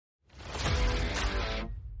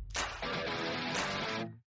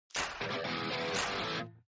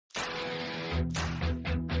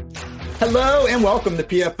Hello and welcome to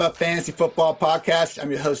PFF Fantasy Football Podcast.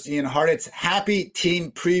 I'm your host, Ian Hartitz. Happy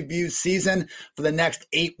team preview season. For the next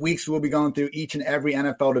 8 weeks, we'll be going through each and every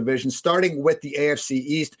NFL division, starting with the AFC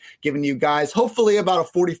East, giving you guys hopefully about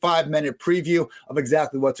a 45-minute preview of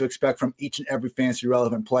exactly what to expect from each and every fantasy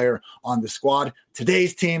relevant player on the squad.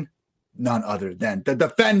 Today's team, none other than the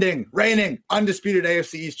defending, reigning, undisputed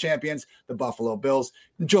AFC East champions, the Buffalo Bills.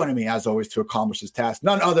 And joining me, as always, to accomplish this task,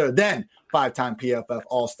 none other than five-time PFF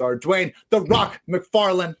All-Star Dwayne "The Rock"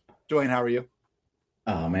 McFarland. Dwayne, how are you?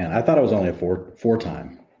 Oh man, I thought it was only a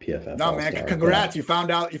four-time PFF. No, All-Star. man, congrats! You found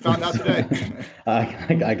out today.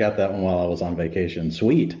 I got that one while I was on vacation.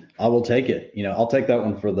 Sweet, I will take it. I'll take that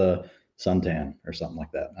one for the suntan or something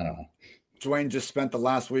like that. I don't know. Dwayne just spent the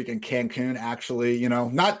last week in Cancun, actually,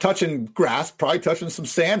 not touching grass, probably touching some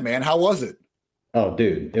sand, man. How was it? Oh,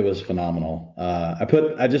 dude, it was phenomenal.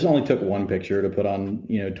 I just only took one picture to put on,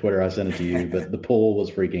 Twitter. I sent it to you, but the pool was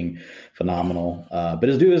freaking phenomenal. But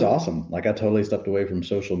this dude is awesome. Like, I totally stepped away from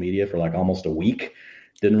social media for like almost a week.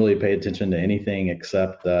 Didn't really pay attention to anything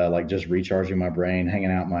except like just recharging my brain,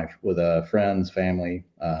 hanging out with friends, family,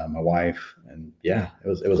 my wife, and yeah,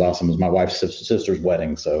 it was awesome. It was my wife's sister's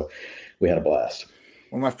wedding, so we had a blast.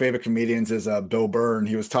 One of my favorite comedians is Bill Burr, and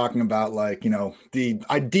he was talking about the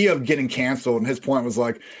idea of getting canceled, and his point was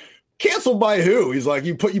like, canceled by who? He's like,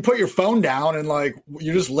 you put your phone down and like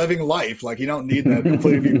you're just living life. Like you don't need that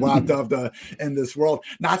completely locked up in this world.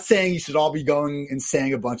 Not saying you should all be going and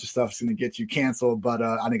saying a bunch of stuff that's going to get you canceled, but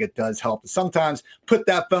I think it does help. Sometimes put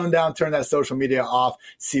that phone down, turn that social media off,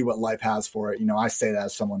 see what life has for it. I say that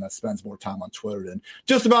as someone that spends more time on Twitter than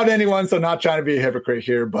just about anyone. So not trying to be a hypocrite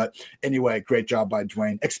here, but anyway, great job by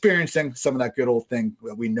Dwayne experiencing some of that good old thing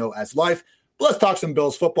that we know as life. But let's talk some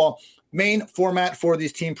Bills football. Main format for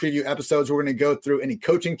these team preview episodes, we're going to go through any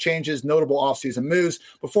coaching changes, notable offseason moves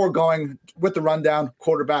before going with the rundown: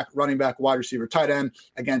 quarterback, running back, wide receiver, tight end.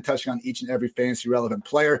 Again, touching on each and every fantasy relevant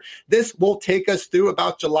player. This will take us through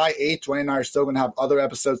about July 8th. Dwayne and I are still going to have other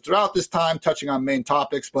episodes throughout this time touching on main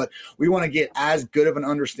topics, but we want to get as good of an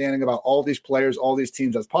understanding about all these players, all these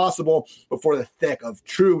teams as possible before the thick of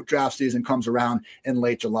true draft season comes around in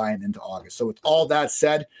late July and into August. So with all that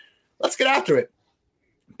said, let's get after it.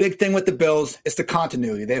 Big thing with the Bills is the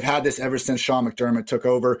continuity. They've had this ever since Sean McDermott took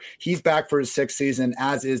over. He's back for his 6th season,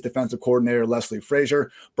 as is defensive coordinator Leslie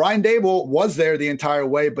Frazier. Brian Daboll was there the entire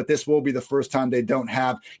way, but this will be the first time they don't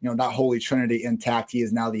have, that holy trinity intact. He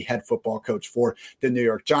is now the head football coach for the New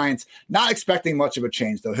York Giants. Not expecting much of a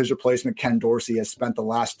change, though. His replacement, Ken Dorsey, has spent the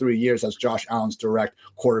last 3 years as Josh Allen's direct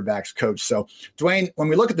quarterbacks coach. So, Dwayne, when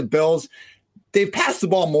we look at the Bills, they've passed the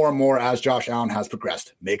ball more and more as Josh Allen has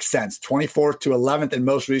progressed. Makes sense. 24th to 11th and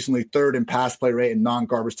most recently 3rd in pass play rate in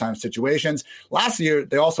non-garbage time situations. Last year,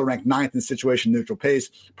 they also ranked 9th in situation neutral pace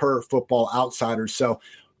per Football Outsiders. So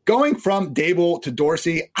going from Daboll to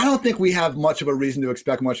Dorsey, I don't think we have much of a reason to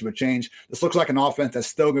expect much of a change. This looks like an offense that's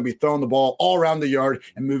still going to be throwing the ball all around the yard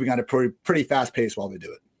and moving at a pretty fast pace while they do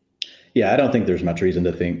it. Yeah, I don't think there's much reason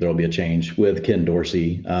to think there'll be a change with Ken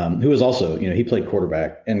Dorsey, who is also, he played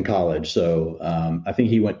quarterback in college. So I think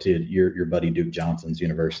he went to your buddy Duke Johnson's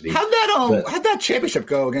university. How'd that championship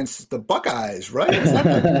go against the Buckeyes, right? Is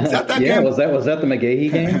that yeah, game? Was that the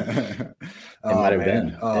McGahee game? It might have been.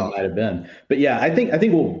 It might have been. But yeah, I think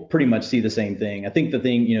we'll pretty much see the same thing. I think the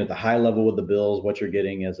thing, the high level with the Bills, what you're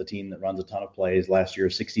getting is a team that runs a ton of plays. Last year,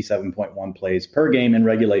 67.1 plays per game in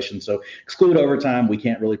regulation. So exclude overtime. We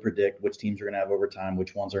can't really predict which teams are going to have overtime,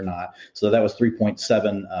 which ones are not. So that was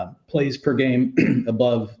 3.7 plays per game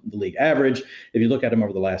above the league average. If you look at them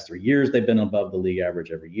over the last 3 years, they've been above the league average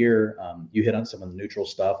every year. You hit on some of the neutral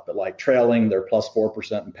stuff, but like trailing, they're plus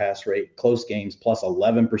 4% in pass rate, close games plus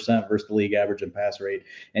 11% versus the league average in pass rate.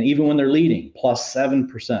 And even when they're leading, plus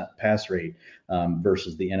 7% pass rate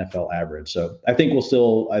versus the NFL average. So I think we're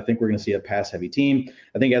going to see a pass heavy team.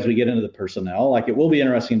 I think as we get into the personnel, it will be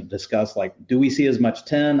interesting to discuss, do we see as much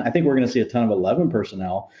 10? I think we're going to see a ton of 11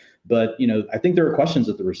 personnel. But, I think there are questions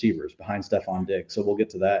at the receivers behind Stephon Diggs. So we'll get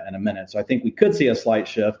to that in a minute. So I think we could see a slight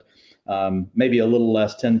shift, maybe a little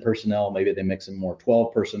less 10 personnel. Maybe they mix in more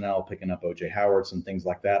 12 personnel, picking up O.J. Howard and things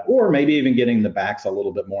like that. Or maybe even getting the backs a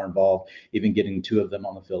little bit more involved, even getting 2 of them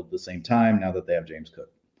on the field at the same time now that they have James Cook.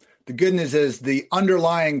 The good news is the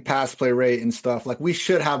underlying pass play rate and stuff, we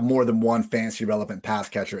should have more than one fantasy relevant pass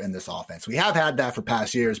catcher in this offense. We have had that for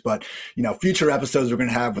past years, but, future episodes we're going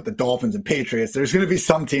to have with the Dolphins and Patriots, there's going to be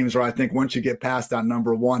some teams where I think once you get past that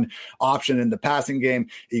number one option in the passing game,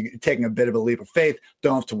 you're taking a bit of a leap of faith.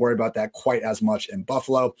 Don't have to worry about that quite as much in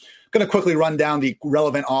Buffalo. Going to quickly run down the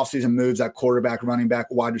relevant offseason moves at quarterback, running back,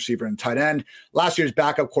 wide receiver, and tight end. Last year's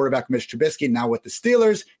backup quarterback, Mitch Trubisky, now with the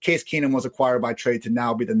Steelers. Case Keenum was acquired by trade to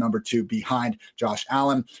now be the number 2 behind Josh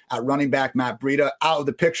Allen. At running back, Matt Breida out of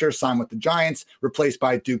the picture, signed with the Giants, replaced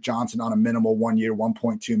by Duke Johnson on a minimal 1-year,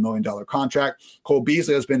 $1.2 million contract. Cole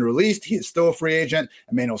Beasley has been released. He is still a free agent.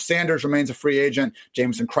 Emmanuel Sanders remains a free agent.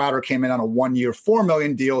 Jameson Crowder came in on a 1-year, $4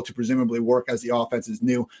 million deal to presumably work as the offense's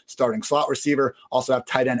new starting slot receiver. Also have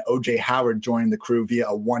tight end O.J. Howard joining the crew via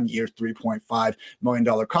a 1-year, $3.5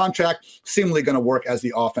 million contract, seemingly going to work as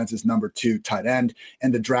the offense's number 2 tight end.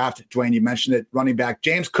 In the draft, Dwayne, you mentioned it, running back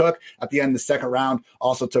James Cook at the end of the second round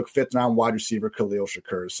also took 5th round wide receiver Khalil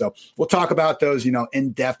Shakir. So we'll talk about those,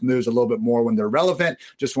 in-depth moves a little bit more when they're relevant.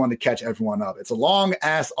 Just wanted to catch everyone up. It's a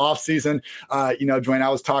long-ass offseason. Dwayne, I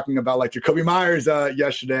was talking about like Jacoby Myers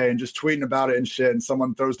yesterday and just tweeting about it and shit, and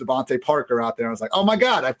someone throws Devontae Parker out there. I was like, oh my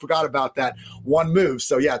God, I forgot about that one move.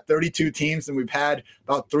 So yeah, 32 teams, and we've had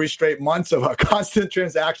about 3 straight months of constant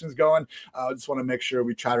transactions going. I just want to make sure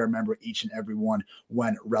we try to remember each and every one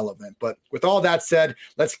when relevant. But with all that said,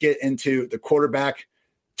 let's get into the quarterback.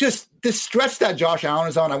 Just this stretch that Josh Allen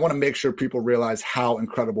is on, I want to make sure people realize how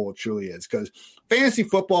incredible it truly is, because fantasy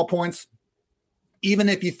football points, even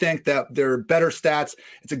if you think that they're better stats,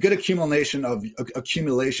 it's a good accumulation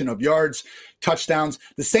of yards, touchdowns,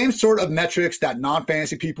 the same sort of metrics that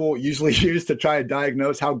non-fantasy people usually use to try to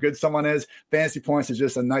diagnose how good someone is. Fantasy points is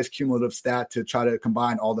just a nice cumulative stat to try to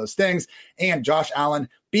combine all those things. And Josh Allen,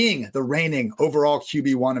 being the reigning overall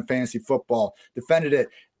QB1 in fantasy football, defended it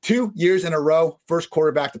 2 years in a row, first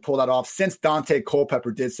quarterback to pull that off since Dante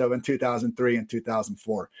Culpepper did so in 2003 and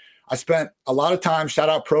 2004. I spent a lot of time, shout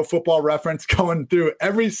out Pro Football Reference, going through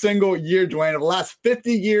every single year, Dwayne, of the last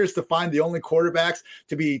 50 years to find the only quarterbacks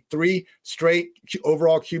to be 3 straight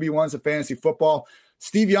overall QB1s of fantasy football.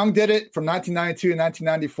 Steve Young did it from 1992 to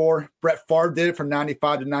 1994. Brett Favre did it from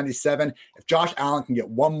 95 to 97. If Josh Allen can get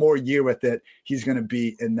one more year with it, he's going to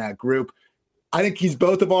be in that group. I think he's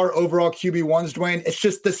both of our overall QB1s, Dwayne. It's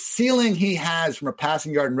just the ceiling he has from a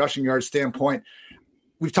passing yard and rushing yard standpoint.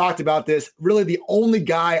 We've talked about this. Really, the only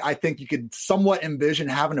guy I think you could somewhat envision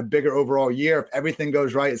having a bigger overall year if everything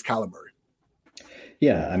goes right is Kyler Murray.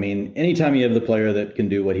 Yeah, I mean, anytime you have the player that can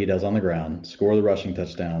do what he does on the ground, score the rushing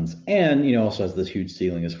touchdowns, and also has this huge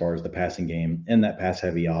ceiling as far as the passing game and that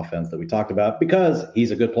pass-heavy offense that we talked about, because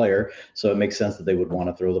he's a good player, so it makes sense that they would want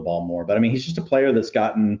to throw the ball more. But I mean, he's just a player that's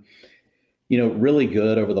gotten really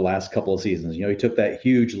good over the last couple of seasons. He took that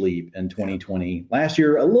huge leap in 2020. Last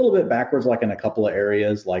year, a little bit backwards, like in a couple of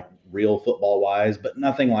areas, like real football wise, but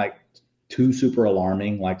nothing like too super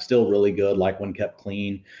alarming, like still really good, like when kept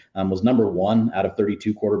clean. Was number 1 out of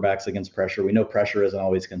 32 quarterbacks against pressure. We know pressure isn't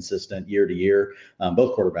always consistent year to year.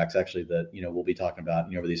 Both quarterbacks actually that, we'll be talking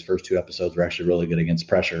about, over these first 2 episodes are actually really good against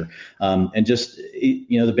pressure. And just,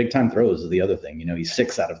 the big time throws is the other thing. He's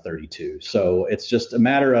 6 out of 32. So it's just a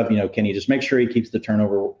matter of, can he just make sure he keeps the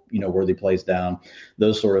turnover, worthy plays down,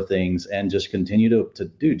 those sort of things, and just continue to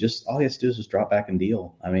do, just all he has to do is just drop back and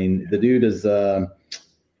deal. I mean, the dude is,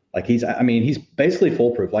 he's basically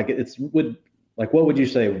foolproof. What would you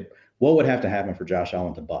say? What would have to happen for Josh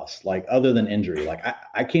Allen to bust? Like, other than injury,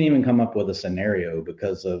 I can't even come up with a scenario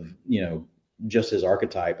because of, just his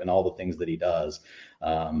archetype and all the things that he does,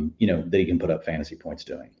 that he can put up fantasy points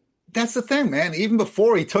doing. That's the thing, man. Even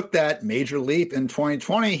before he took that major leap in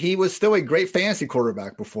 2020, he was still a great fantasy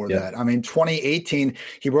quarterback before that. I mean, 2018,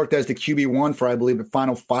 he worked as the QB1 for, I believe, the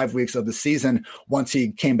final 5 weeks of the season once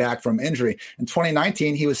he came back from injury. In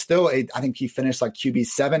 2019, he was still I think he finished like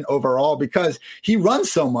QB7 overall because he runs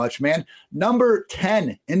so much, man. Number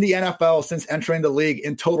 10 in the NFL since entering the league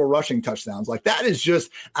in total rushing touchdowns. Like, that is just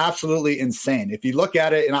absolutely insane. If you look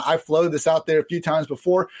at it, and I floated this out there a few times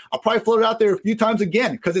before, I'll probably float it out there a few times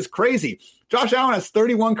again because it's crazy. Josh Allen has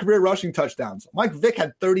 31 career rushing touchdowns. Mike Vick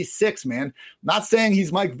had 36, man. Not saying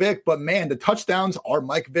he's Mike Vick, but man, the touchdowns are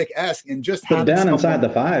Mike Vick-esque, and just put down inside the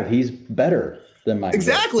 5, he's better than Mike.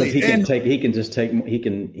 Exactly. Vick.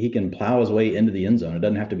 He can plow his way into the end zone. It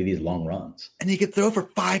doesn't have to be these long runs. And he could throw for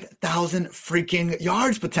 5,000 freaking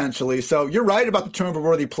yards potentially. So you're right about the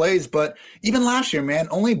turnover-worthy plays, but even last year, man,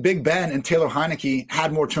 only Big Ben and Taylor Heineke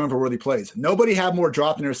had more turnover-worthy plays. Nobody had more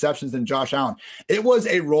dropped interceptions than Josh Allen. It was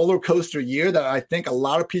a roller coaster year that I think a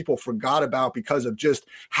lot of people forgot about because of just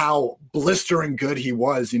how blistering good he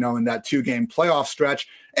was, in that 2-game playoff stretch.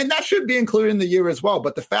 And that should be included in the year as well.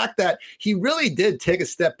 But the fact that he really did take a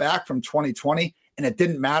step back from 2020 and it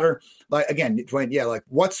didn't matter. Like, again, Dwayne,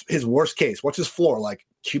 what's his worst case? What's his floor? Like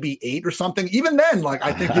QB8 or something? Even then,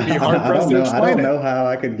 I think you'd be hard pressed to explain it. I don't know how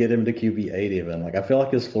I could get him to QB8 even. I feel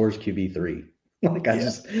like his floor is QB3.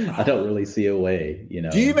 I don't really see a way,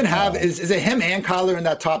 Do you even have, is it him and Kyler in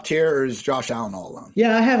that top tier, or is Josh Allen all alone?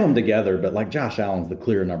 Yeah, I have them together, but like Josh Allen's the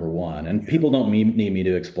clear number one. And people don't need me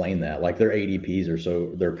to explain that. Like their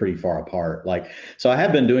ADPs they're pretty far apart. Like, so I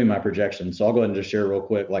have been doing my projections. So I'll go ahead and just share real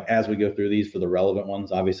quick, like as we go through these for the relevant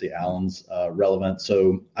ones, obviously Allen's relevant.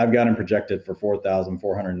 So I've got him projected for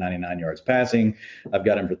 4,499 yards passing. I've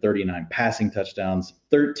got him for 39 passing touchdowns,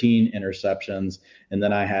 13 interceptions. And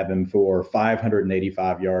then I have him for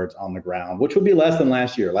 585 yards on the ground, which would be less than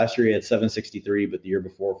last year. Last year he had 763, but the year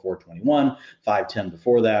before 421, 510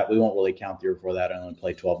 before that. We won't really count the year before that. I only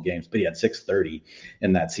played 12 games, but he had 630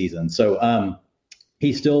 in that season. So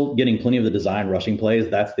he's still getting plenty of the design rushing plays.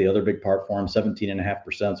 That's the other big part for him.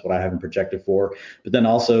 17.5% is what I have him projected for. But then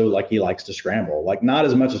also, like, he likes to scramble. Like, not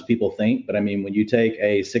as much as people think, but I mean, when you take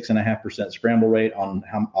a 6.5% scramble rate on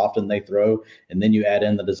how often they throw, and then you add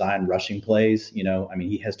in the design rushing plays, I mean,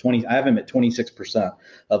 he has I have him at 26%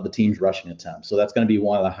 of the team's rushing attempts. So that's going to be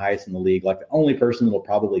one of the highest in the league. Like, the only person that will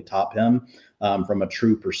probably top him from a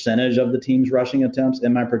true percentage of the team's rushing attempts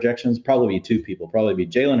in my projections, probably be two people, probably be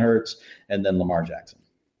Jalen Hurts and then Lamar Jackson.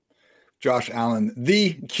 Josh Allen,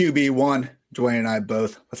 the QB1, Dwayne and I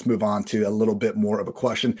both. Let's move on to a little bit more of a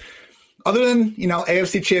question. Other than,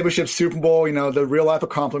 AFC Championship, Super Bowl, the real life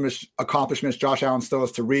accomplishments Josh Allen still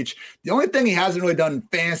has to reach. The only thing he hasn't really done in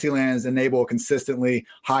fantasy land is enable a consistently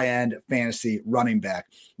high-end fantasy running back.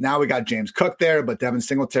 Now we got James Cook there, but Devin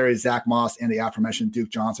Singletary, Zach Moss, and the aforementioned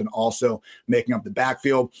Duke Johnson also making up the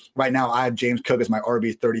backfield. Right now, I have James Cook as my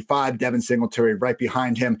RB35, Devin Singletary right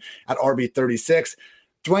behind him at RB36.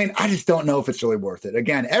 Dwayne, I just don't know if it's really worth it.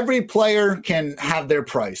 Again, every player can have their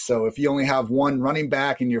price. So if you only have one running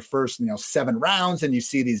back in your first, 7 rounds and you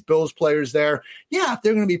see these Bills players there, yeah, if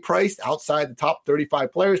they're going to be priced outside the top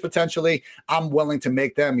 35 players potentially, I'm willing to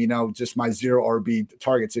make them, just my 0 RB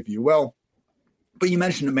targets, if you will. But you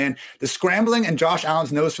mentioned it, man, the scrambling and Josh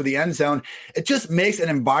Allen's nose for the end zone, it just makes an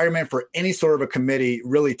environment for any sort of a committee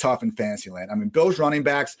really tough in fantasy land. I mean, Bills running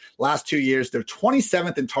backs last 2 years, they're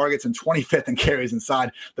 27th in targets and 25th in carries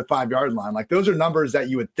inside the 5-yard line. Like, those are numbers that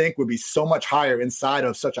you would think would be so much higher inside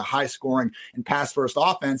of such a high scoring and pass first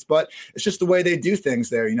offense, but it's just the way they do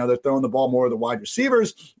things there. They're throwing the ball more to the wide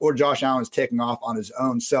receivers, or Josh Allen is taking off on his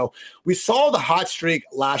own. So we saw the hot streak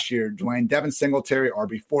last year, Dwayne. Devin Singletary,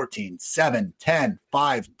 RB14, 7, 10,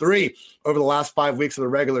 5, 3 over the last 5 weeks of the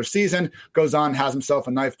regular season. Goes on, has himself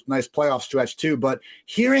a nice playoff stretch too. But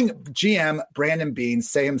hearing GM Brandon Beane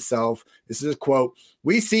say himself, this is a quote,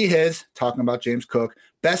 "We see his," talking about James Cook,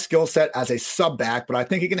 "best skill set as a sub back, but I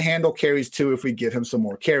think he can handle carries too if we give him some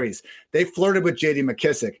more carries." They flirted with JD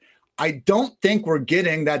McKissic. I don't think we're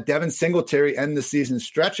getting that Devin Singletary end the season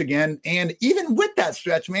stretch again. And even with that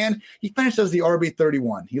stretch, man, he finished as the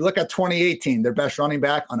RB31. You look at 2018, their best running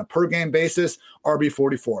back on a per game basis,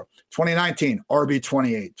 RB44. 2019,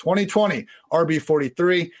 RB28. 2020,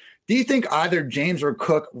 RB43. Do you think either James or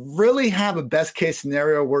Cook really have a best case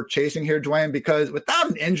scenario worth chasing here, Dwayne? Because without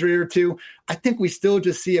an injury or two, I think we still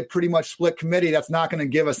just see a pretty much split committee that's not going to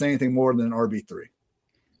give us anything more than an RB3.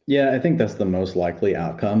 Yeah, I think that's the most likely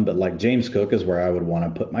outcome. But like James Cook is where I would want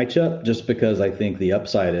to put my chip, just because I think the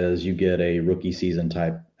upside is you get a rookie season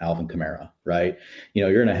type Alvin Kamara, right?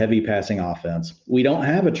 You're in a heavy passing offense. We don't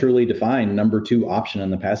have a truly defined number 2 option in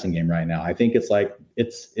the passing game right now. I think it's like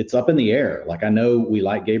it's up in the air. Like, I know we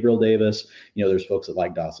like Gabriel Davis. There's folks that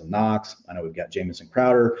like Dawson Knox. I know we've got Jamison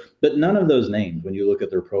Crowder, but none of those names, when you look at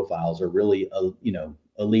their profiles, are really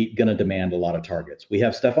elite, going to demand a lot of targets. We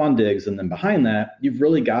have Stephon Diggs, and then behind that, you've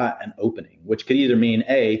really got an opening, which could either mean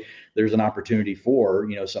there's an opportunity for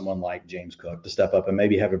someone like James Cook to step up and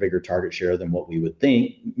maybe have a bigger target share than what we would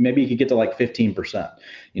think. Maybe you could get to like 15%.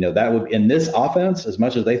 That would, in this offense, as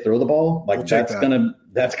much as they throw the ball, like that's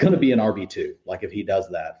gonna be an RB2. Like, if he does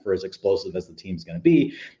that, for as explosive as the team's going to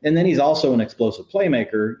be. And then he's also an explosive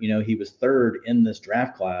playmaker. He was 3rd in this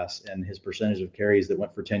draft class, and his percentage of carries that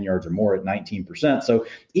went for 10 yards or more at 19%. So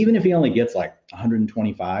even if he only gets like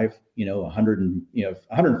 125,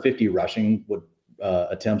 150 rushing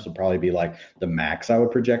attempts would probably be like the max I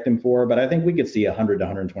would project him for. But I think we could see 100 to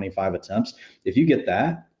 125 attempts. If you get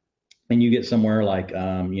that, and you get somewhere like,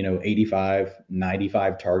 85,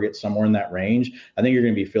 95 targets, somewhere in that range, I think you're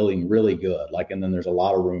going to be feeling really good. And then there's a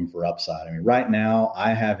lot of room for upside. I mean, right now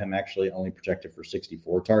I have him actually only projected for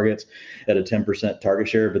 64 targets at a 10% target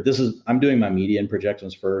share, but I'm doing my median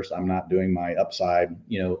projections first. I'm not doing my upside,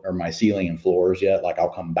 or my ceiling and floors yet. Like, I'll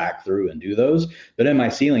come back through and do those. But in my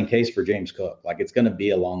ceiling case for James Cook, it's going to be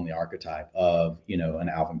along the archetype of, an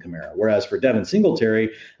Alvin Kamara. Whereas for Devin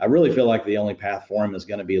Singletary, I really feel like the only path for him is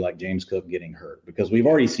going to be like James James Cook getting hurt, because we've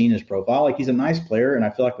already seen his profile. Like, he's a nice player, and I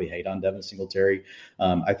feel like we hate on Devin Singletary.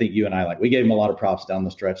 I think you and I, we gave him a lot of props down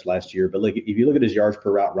the stretch last year, but if you look at his yards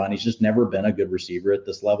per route run, he's just never been a good receiver at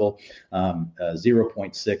this level.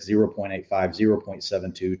 0.6, 0.85,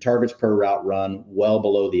 0.72 targets per route run, well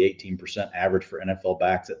below the 18% average for NFL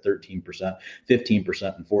backs at 13%,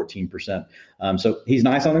 15%, and 14%. So he's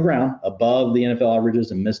nice on the ground, above the NFL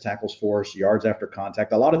averages in missed tackles force, yards after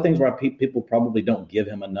contact, a lot of things where people probably don't give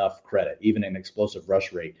him enough credit. Even in explosive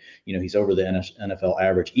rush rate, he's over the NFL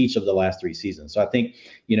average each of the last 3 seasons. So I think,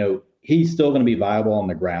 he's still going to be viable on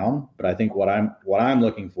the ground, but I think what I'm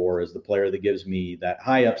looking for is the player that gives me that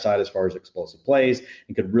high upside as far as explosive plays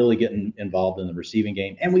and could really get involved in the receiving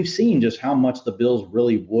game. And we've seen just how much the Bills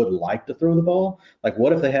really would like to throw the ball. Like,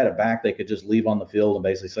 what if they had a back they could just leave on the field and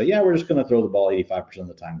basically say, yeah, we're just going to throw the ball 85% of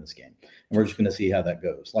the time in this game, and we're just going to see how that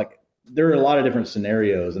goes. Like, there are a lot of different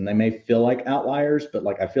scenarios, and they may feel like outliers, but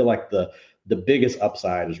I feel like the biggest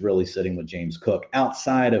upside is really sitting with James Cook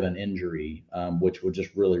outside of an injury, which would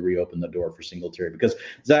just really reopen the door for Singletary, because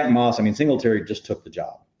Zach Moss, Singletary just took the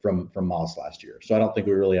job from Moss last year. So I don't think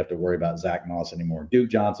we really have to worry about Zach Moss anymore. Duke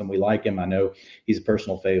Johnson, we like him. I know he's a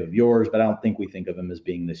personal fave of yours, but I don't think we think of him as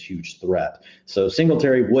being this huge threat. So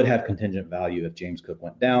Singletary would have contingent value if James Cook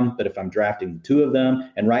went down, but if I'm drafting the 2 of them,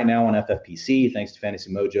 and right now on FFPC, thanks to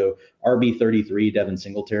Fantasy Mojo, RB33 Devin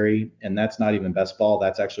Singletary, and that's not even best ball.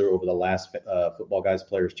 That's actually over the last Football Guys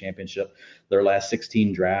Players Championship, their last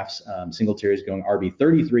 16 drafts. Singletary is going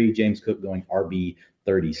RB33, James Cook going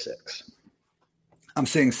RB36. I'm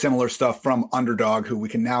seeing similar stuff from Underdog, who we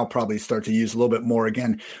can now probably start to use a little bit more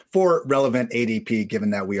again for relevant ADP,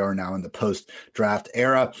 given that we are now in the post-draft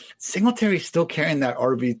era. Singletary still carrying that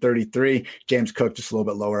RB33. James Cook just a little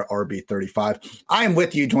bit lower, RB35. I am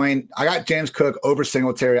with you, Dwayne. I got James Cook over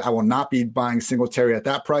Singletary. I will not be buying Singletary at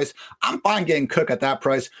that price. I'm fine getting Cook at that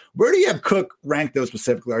price. Where do you have Cook ranked, though,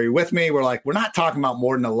 specifically? Are you with me? We're not talking about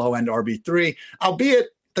more than a low-end RB3,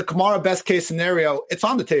 albeit the Kamara best case scenario, it's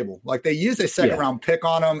on the table. They used a second round pick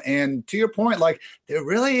on him. And to your point, there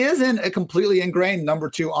really isn't a completely ingrained number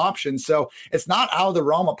 2 option. So it's not out of the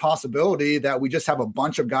realm of possibility that we just have a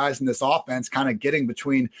bunch of guys in this offense kind of getting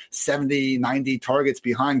between 70, 90 targets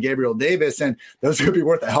behind Gabriel Davis. And those could be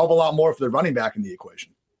worth a hell of a lot more for the running back in the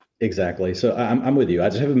equation. Exactly. So I'm with you. I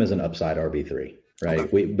just have him as an upside RB3. Right.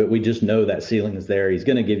 Okay. But we just know that ceiling is there. He's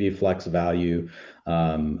going to give you flex value.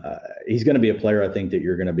 He's going to be a player, I think, that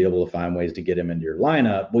you're going to be able to find ways to get him into your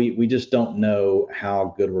lineup. We just don't know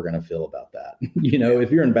how good we're going to feel about that.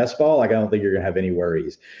 If you're in best ball, I don't think you're going to have any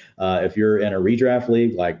worries. If you're in a redraft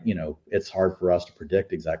league, it's hard for us to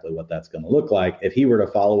predict exactly what that's going to look like. If he were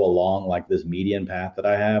to follow along this median path that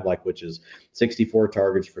I have, which is 64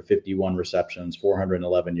 targets for 51 receptions,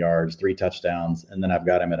 411 yards, 3 touchdowns, and then I've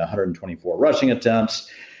got him at 124 rushing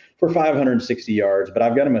attempts for 560 yards, but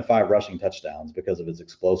I've got him at 5 rushing touchdowns because of his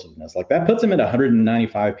explosiveness. That puts him at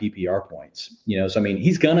 195 PPR points. So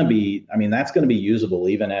he's going to be, that's going to be usable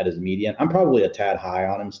even at his median. I'm probably a tad high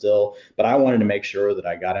on him still, but I wanted to make sure that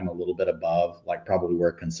I got him a little bit above, probably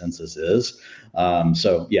where consensus is.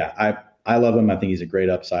 I love him. I think he's a great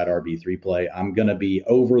upside RB3 play. I'm going to be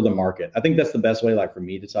over the market. I think that's the best way, for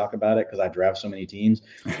me to talk about it, because I draft so many teams,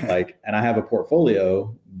 and I have a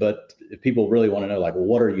portfolio. But if people really want to know, well,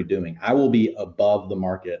 what are you doing? I will be above the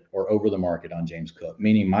market or over the market on James Cook,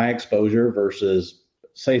 meaning my exposure versus,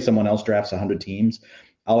 say, someone else drafts 100 teams.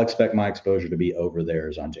 I'll expect my exposure to be over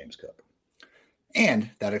theirs on James Cook.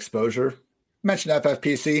 And that exposure, mentioned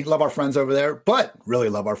FFPC, love our friends over there, but really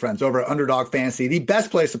love our friends over at Underdog Fantasy. The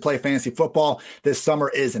best place to play fantasy football this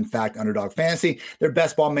summer is, in fact, Underdog Fantasy. Their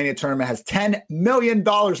Best Ball Mania tournament has $10 million in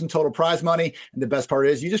total prize money. And the best part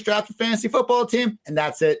is you just draft a fantasy football team, and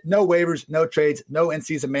that's it. No waivers, no trades, no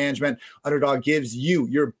in-season management. Underdog gives you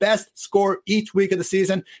your best score each week of the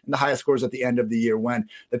season and the highest scores at the end of the year. When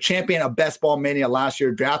the champion of Best Ball Mania last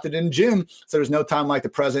year drafted in June, so there's no time like the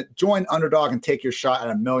present. Join Underdog and take your shot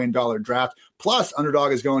at $1 million draft. Plus,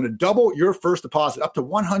 Underdog is going to double your first deposit up to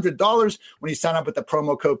 $100 when you sign up with the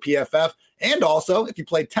promo code PFF. And also, if you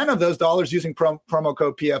play 10 of those dollars using promo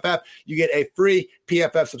code PFF, you get a free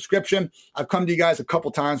PFF subscription. I've come to you guys a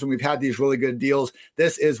couple times when we've had these really good deals.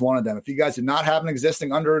 This is one of them. If you guys do not have an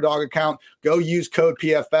existing Underdog account, go use code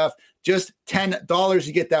PFF. Just $10,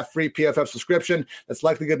 you get that free PFF subscription. That's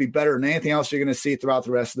likely going to be better than anything else you're going to see throughout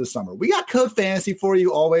the rest of the summer. We got Code Fantasy for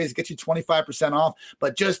you always, get you 25% off,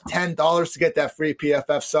 but just $10 to get that free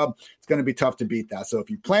PFF sub. It's going to be tough to beat that. So if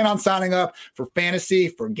you plan on signing up for fantasy,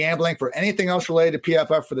 for gambling, for anything else related to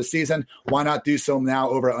PFF for the season, why not do so now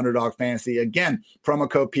over at Underdog Fantasy? Again, promo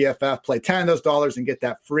code PFF, play 10 of those dollars and get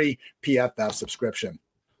that free PFF subscription.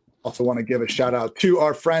 Also want to give a shout out to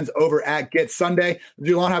our friends over at Get Sunday. If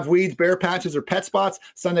you don't have weeds, bare patches, or pet spots,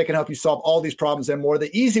 Sunday can help you solve all these problems and more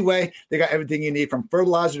the easy way. They got everything you need from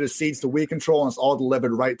fertilizer to seeds to weed control, and it's all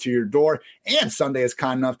delivered right to your door. And Sunday is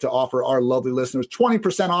kind enough to offer our lovely listeners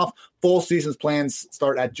 20% off. Full seasons plans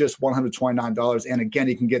start at just $129. And again,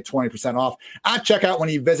 you can get 20% off at checkout when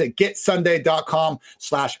you visit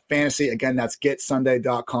getsunday.com/fantasy. Again, that's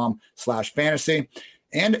getsunday.com/fantasy.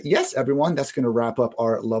 And yes, everyone, that's going to wrap up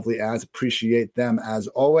our lovely ads. Appreciate them as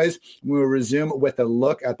always. We will resume with a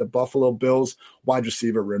look at the Buffalo Bills wide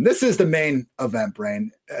receiver room. This is the main event,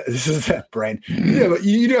 Brain. This is that Brain.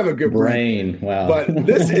 You do have a good brain. Wow. But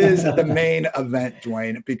this is the main event,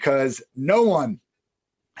 Dwayne, because no one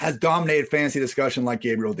has dominated fantasy discussion like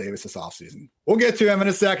Gabriel Davis this offseason. We'll get to him in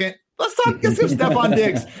a second. Let's give Stefon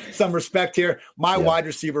Diggs some respect here. Wide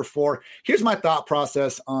receiver 4. Here's my thought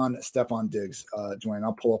process on Stefon Diggs, Dwayne.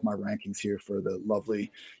 I'll pull up my rankings here for the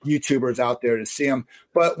lovely YouTubers out there to see them.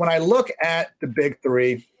 But when I look at the big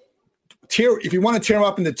 3, if you want to tear them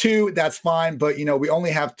up into 2, that's fine. But, we only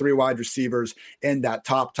have 3 wide receivers in that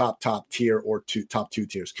top tier or top 2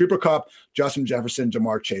 tiers. Cooper Kupp, Justin Jefferson,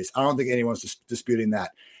 Jamar Chase. I don't think anyone's disputing that.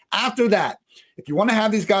 After that, if you want to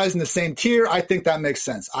have these guys in the same tier, I think that makes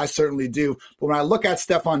sense. I certainly do. But when I look at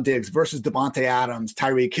Stefon Diggs versus Davante Adams,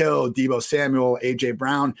 Tyreek Hill, Deebo Samuel, A.J.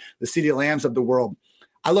 Brown, the CeeDee Lambs of the world,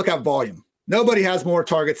 I look at volume. Nobody has more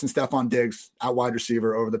targets than Stefon Diggs at wide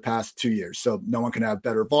receiver over the past 2 years, so no one can have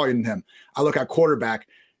better volume than him. I look at quarterback.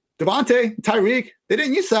 Davante, Tyreek, they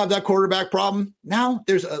didn't used to have that quarterback problem. Now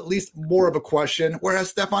there's at least more of a question,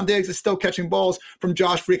 whereas Stefon Diggs is still catching balls from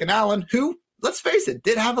Josh freaking Allen, who, let's face it,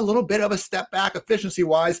 did have a little bit of a step back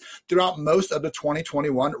efficiency-wise throughout most of the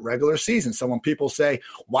 2021 regular season. So when people say,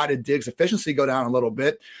 why did Diggs' efficiency go down a little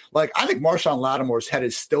bit? I think Marshawn Lattimore's head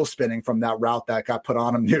is still spinning from that route that got put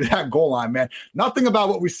on him near that goal line, man. Nothing about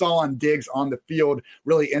what we saw on Diggs on the field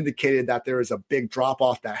really indicated that there was a big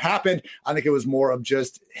drop-off that happened. I think it was more of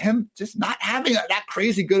just him just not having that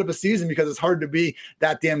crazy good of a season because it's hard to be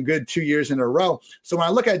that damn good 2 years in a row. So when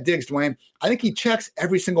I look at Diggs, Dwayne, I think he checks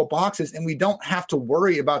every single boxes, and we don't have to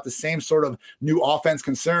worry about the same sort of new offense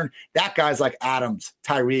concern that guys like Adams,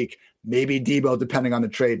 Tyreek, maybe Deebo, depending on the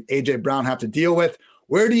trade, A.J. Brown have to deal with.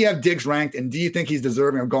 Where do you have Diggs ranked, and do you think he's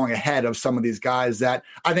deserving of going ahead of some of these guys that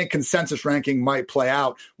I think consensus ranking might play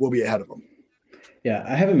out will be ahead of him? Yeah,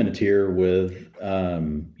 I have him in a tier with,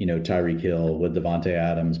 Tyreek Hill, with Davante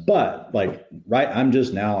Adams, but I'm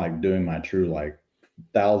just now doing my true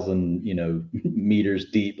 1,000 meters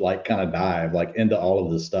deep kind of dive into all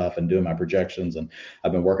of this stuff and doing my projections, and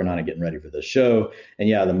I've been working on it, getting ready for this show. And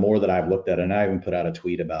yeah, the more that I've looked at it, and I even put out a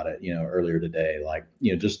tweet about it earlier today,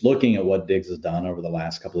 just looking at what Diggs has done over the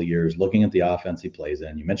last couple of years, looking at the offense he plays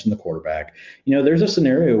in. You mentioned the quarterback. There's a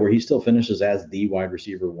scenario where he still finishes as the wide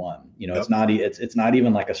receiver 1. Yep. It's not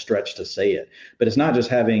even a stretch to say it, but it's not just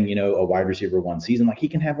having a wide receiver 1 season. He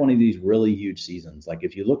can have one of these really huge seasons.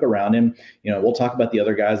 If you look around him, we'll talk about the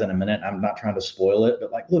other guys in a minute. I'm not trying to spoil it,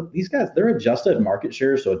 but look, these guys, they're adjusted market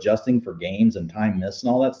share, so adjusting for games and time missed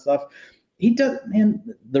and all that stuff. He does, man.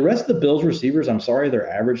 The rest of the Bills receivers, I'm sorry, they're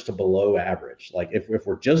average to below average. If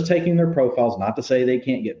we're just taking their profiles, not to say they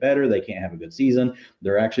can't get better, they can't have a good season.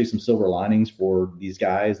 There are actually some silver linings for these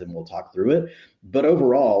guys, and we'll talk through it. But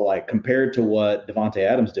overall, compared to what Davante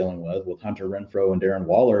Adams dealing with Hunter Renfrow and Darren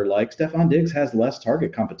Waller, Stefon Diggs has less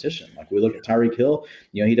target competition. We look at Tyreek Hill,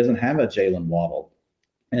 he doesn't have a Jalen Waddle.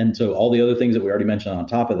 And so all the other things that we already mentioned on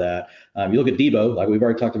top of that, you look at Deebo, we've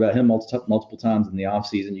already talked about him multiple times in the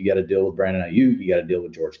offseason. You got to deal with Brandon Ayuk. You got to deal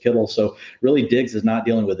with George Kittle. So really Diggs is not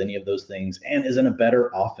dealing with any of those things and is in a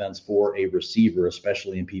better offense for a receiver,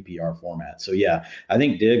 especially in PPR format. So yeah, I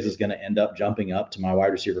think Diggs is going to end up jumping up to my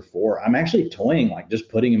wide receiver 4. I'm actually toying just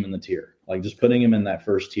putting him in the tier, just putting him in that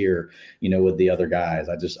first tier, with the other guys.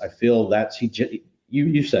 I feel that's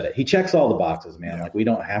you said it. He checks all the boxes, man. Yeah. We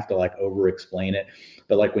don't have to over explain it.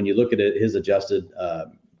 But when you look at it, his adjusted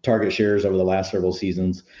target shares over the last several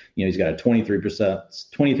seasons, he's got a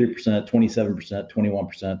 23%, 27%,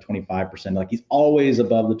 21%, 25%. He's always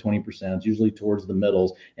above the 20%, usually towards the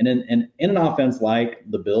middles. And in an offense like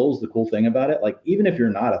the Bills, the cool thing about it, even if you're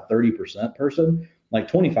not a 30% person,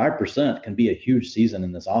 25% can be a huge season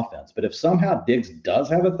in this offense. But if somehow Diggs does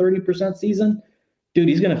have a 30% season, dude,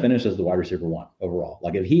 he's going to finish as the wide receiver 1 overall.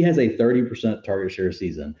 If he has a 30% target share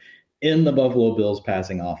season in the Buffalo Bills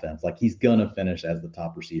passing offense, he's going to finish as the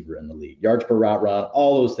top receiver in the league. Yards per route run,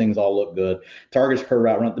 all those things all look good. Targets per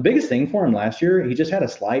route run. The biggest thing for him last year, he just had a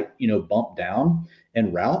slight, bump down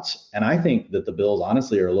in routes. And I think that the Bills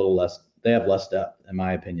honestly are a little less, they have less depth in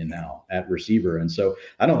my opinion, now at receiver. And so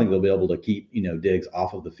I don't think they'll be able to keep, Diggs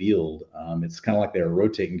off of the field. It's kind of like they were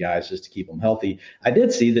rotating guys just to keep them healthy. I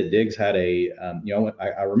did see that Diggs had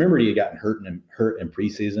I remember he had gotten hurt in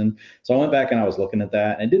preseason. So I went back and I was looking at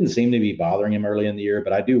that, and it didn't seem to be bothering him early in the year,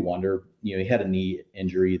 but I do wonder, he had a knee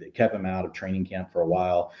injury that kept him out of training camp for a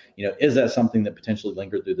while. Is that something that potentially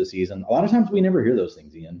lingered through the season? A lot of times we never hear those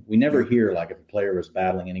things, Ian. We never hear like if a player was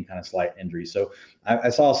battling any kind of slight injury. So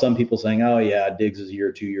I saw some people saying, oh yeah, Diggs'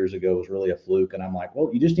 year 2 years ago was really a fluke. And I'm like,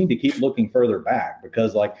 well, you just need to keep looking further back,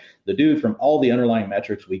 because like the dude, from all the underlying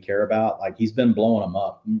metrics we care about, like he's been blowing them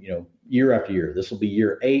up, year after year. This will be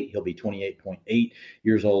year 8. He'll be 28.8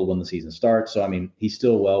 years old when the season starts. So, I mean, he's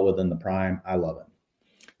still well within the prime. I love it.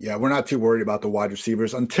 Yeah, we're not too worried about the wide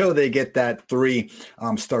receivers until they get that 3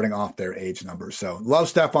 starting off their age numbers. So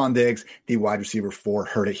love Stefon Diggs, the wide receiver 4.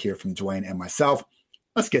 Heard it here from Dwayne and myself.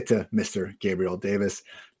 Let's get to Mr. Gabriel Davis.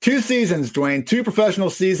 2 seasons, Dwayne, 2 professional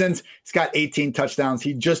seasons. He's got 18 touchdowns.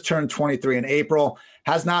 He just turned 23 in April,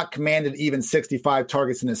 has not commanded even 65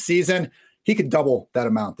 targets in a season. He could double that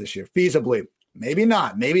amount this year, feasibly. Maybe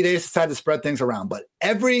not. Maybe they decide to spread things around. But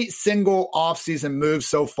every single offseason move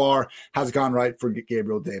so far has gone right for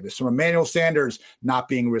Gabriel Davis. From Emmanuel Sanders not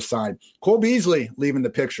being re-signed, Cole Beasley leaving the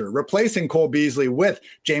picture, replacing Cole Beasley with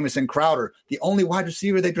Jamison Crowder, the only wide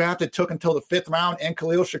receiver they drafted took until the 5th round, and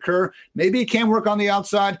Khalil Shakur. Maybe he can work on the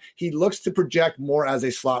outside. He looks to project more as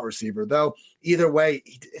a slot receiver, though. Either way,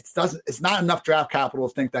 it's not enough draft capital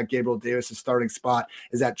to think that Gabriel Davis' starting spot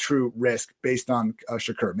is at true risk based on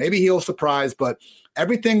Shakur. Maybe he'll surprise, but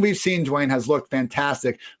everything we've seen, Dwayne, has looked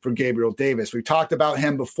fantastic for Gabriel Davis. We talked about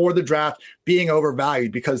him before the draft being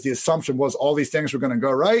overvalued because the assumption was all these things were going to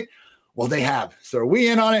go right. Well, they have. So are we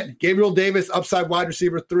in on it? Gabriel Davis, upside wide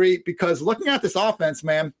receiver 3, because looking at this offense,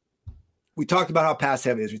 man, we talked about how pass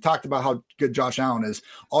heavy it is. We talked about how good Josh Allen is,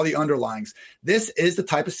 all the underlyings. This is the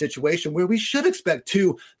type of situation where we should expect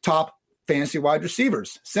 2 top fantasy wide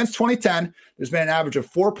receivers. Since 2010, there's been an average of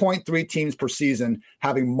 4.3 teams per season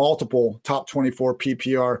having multiple top 24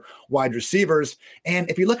 PPR wide receivers. And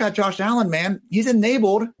if you look at Josh Allen, man, he's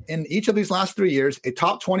enabled in each of these last 3 years a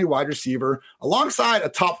top 20 wide receiver alongside a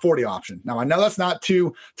top 40 option. Now, I know that's not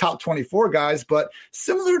 2 top 24 guys, but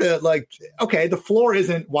similar to the floor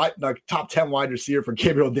isn't like top 10 wide receiver for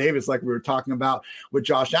Gabriel Davis like we were talking about with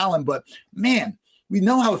Josh Allen, but man, we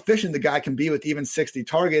know how efficient the guy can be with even 60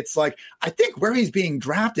 targets. Like, I think where he's being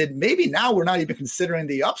drafted, maybe now we're not even considering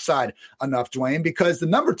the upside enough, Dwayne, because the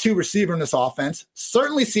number 2 receiver in this offense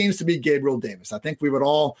certainly seems to be Gabriel Davis. I think we would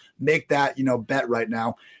all make that, bet right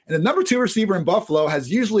now. And the number 2 receiver in Buffalo has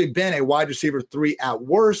usually been a wide receiver 3 at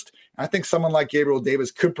worst. I think someone like Gabriel Davis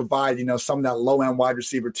could provide, some of that low-end wide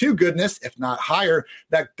receiver 2 goodness, if not higher,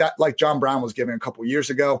 that like John Brown was giving a couple years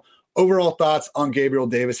ago. Overall thoughts on Gabriel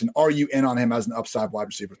Davis, and are you in on him as an upside wide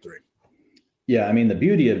receiver 3? Yeah, I mean, the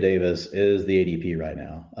beauty of Davis is the ADP right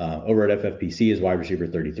now. Over at FFPC is wide receiver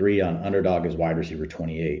 33, on Underdog is wide receiver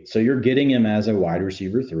 28. So you're getting him as a wide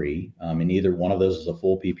receiver 3, and either one of those is a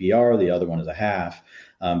full PPR, the other one is a half.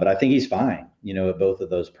 But I think he's fine, at both of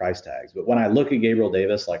those price tags. But when I look at Gabriel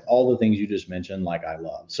Davis, like all the things you just mentioned, like I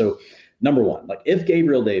love. So number one, like if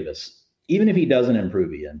Gabriel Davis, even if he doesn't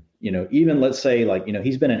improve, Ian, even let's say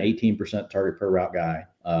he's been an 18% target per route guy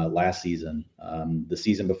last season. The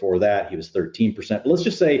season before that, he was 13%. But let's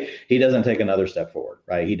just say he doesn't take another step forward,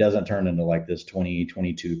 right? He doesn't turn into like this 20,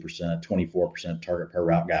 22%, 24% target per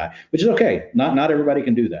route guy, which is okay. Not everybody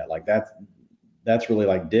can do that. Like that's really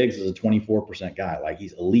like Diggs is a 24% guy. Like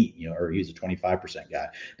he's elite, or he's a 25% guy.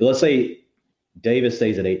 But let's say Davis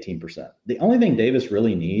stays at 18%. The only thing Davis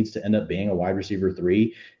really needs to end up being a wide receiver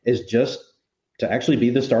 3 is just to actually be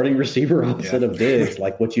the starting receiver opposite of Diggs,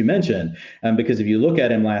 like what you mentioned. Because if you look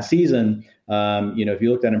at him last season, if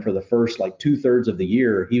you looked at him for the first 2/3 of the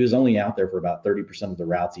year, he was only out there for about 30% of the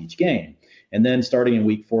routes each game. And then starting in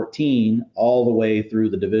week 14, all the way through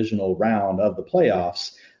the divisional round of the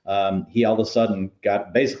playoffs, he all of a sudden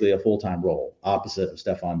got basically a full-time role opposite of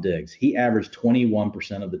Stefon Diggs. He averaged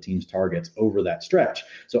 21% of the team's targets over that stretch.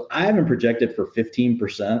 So I have him projected for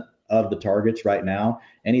 15% of the targets right now,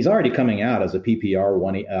 and he's already coming out as a PPR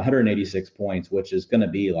 186 points, which is going to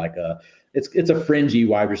be like it's a fringy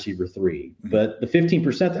wide receiver 3. But the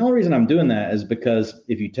 15%, the only reason I'm doing that is because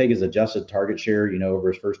if you take his adjusted target share,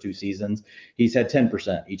 over his first 2 seasons, he's had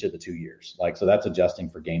 10% each of the 2 years. So that's adjusting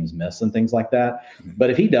for games missed and things like that. But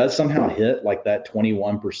if he does somehow hit like that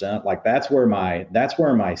 21%, that's where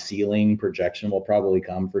my ceiling projection will probably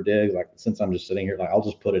come for Diggs. Since I'm just sitting here, I'll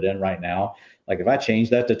just put it in right now. If I change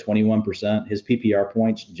that to 21%, his PPR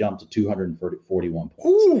points jump to 241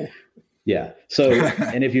 points. Ooh. Yeah. So,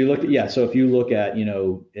 and if you look at, if you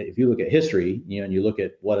look at history, and you look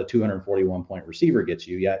at what a 241 point receiver gets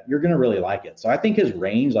you, you're going to really like it. So I think his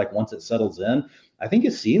range, like once it settles in, I think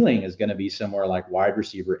his ceiling is going to be somewhere like wide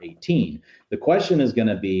receiver 18. The question is going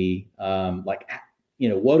to be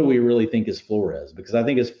what do we really think his floor is? Because I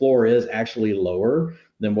think his floor is actually lower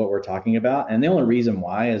than what we're talking about. And the only reason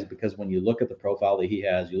why is because when you look at the profile that he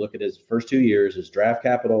has, you look at his first 2 years, his draft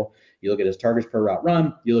capital, you look at his targets per route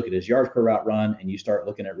run, you look at his yards per route run, and you start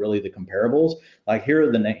looking at really the comparables. Like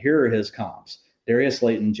here are his comps: Darius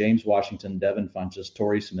Slayton, James Washington, Devin Funchess,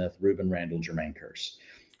 Torrey Smith, Ruben Randall, Jermaine Kearse.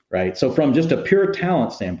 Right. So from just a pure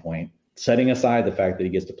talent standpoint, setting aside the fact that he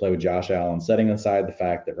gets to play with Josh Allen, setting aside the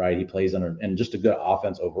fact that, he plays under and just a good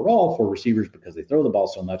offense overall for receivers because they throw the ball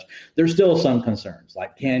so much, there's still some concerns.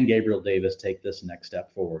 Like, can Gabriel Davis take this next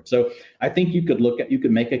step forward? So I think you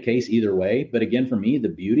could make a case either way. But again, for me, the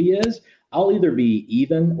beauty is I'll either be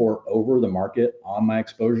even or over the market on my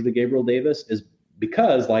exposure to Gabriel Davis is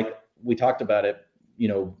because, like we talked about it,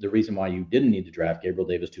 the reason why you didn't need to draft Gabriel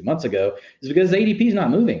Davis 2 months ago is because the ADP is not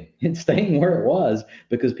moving. It's staying where it was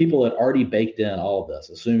because people had already baked in all of this,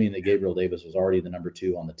 assuming that Gabriel Davis was already the number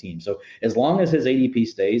 2 on the team. So as long as his ADP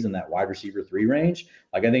stays in that wide receiver 3 range,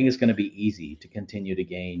 I think it's going to be easy to continue to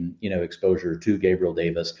gain, exposure to Gabriel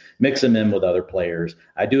Davis, mix him in with other players.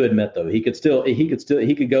 I do admit though, he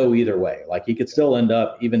could go either way. Like he could still end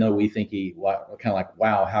up, even though we think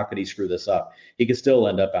wow, how could he screw this up? He could still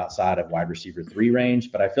end up outside of wide receiver 3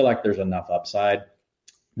 range, but I feel like there's enough upside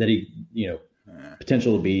that he,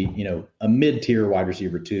 potential to be, a mid-tier wide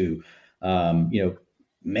receiver 2,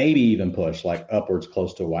 maybe even push like upwards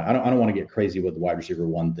close to wide. I don't want to get crazy with the wide receiver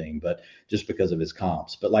 1 thing, but just because of his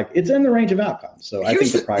comps, but like it's in the range of outcomes. So I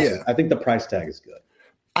think the price tag is good.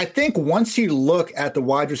 I think once you look at the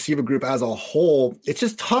wide receiver group as a whole, it's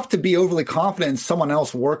just tough to be overly confident in someone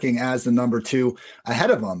else working as the number 2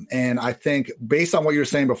 ahead of him. And I think based on what you were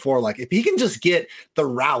saying before, like if he can just get the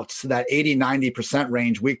routes to that 80-90%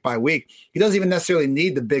 range week by week, he doesn't even necessarily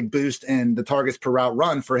need the big boost in the targets per route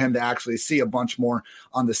run for him to actually see a bunch more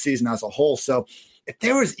on the season as a whole. So if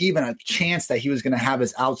there was even a chance that he was going to have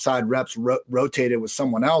his outside reps rotated with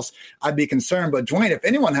someone else, I'd be concerned. But Dwayne, if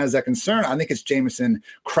anyone has that concern, I think it's Jamison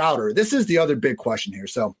Crowder. This is the other big question here.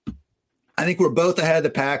 So I think we're both ahead of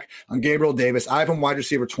the pack on Gabriel Davis. I have him wide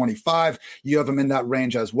receiver 25. You have him in that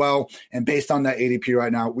range as well. And based on that ADP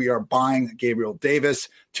right now, we are buying Gabriel Davis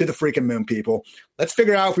to the freaking moon, people. Let's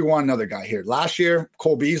figure out if we want another guy here. Last year,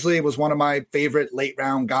 Cole Beasley was one of my favorite late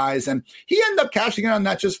round guys, and he ended up cashing in on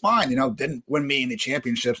that just fine. Didn't win me any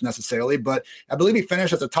championships necessarily, but I believe he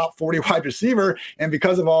finished as a top 40 wide receiver. And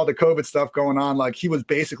because of all the COVID stuff going on, like he was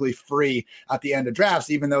basically free at the end of drafts,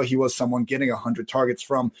 even though he was someone getting 100 targets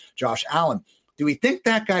from Josh Allen. Do we think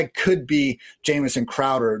that guy could be Jamison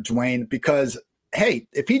Crowder, Dwayne? Because hey,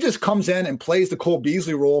 if he just comes in and plays the Cole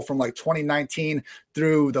Beasley role from like 2019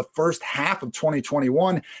 through the first half of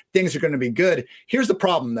 2021, things are going to be good. Here's the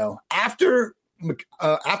problem, though. After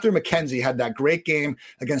McKenzie had that great game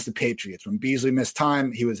against the Patriots, when Beasley missed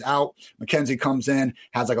time, he was out. McKenzie comes in,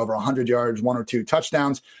 has like over 100 yards, 1 or 2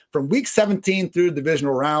 touchdowns. From week 17 through the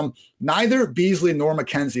divisional round, neither Beasley nor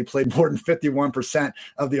McKenzie played more than 51%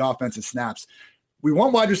 of the offensive snaps. We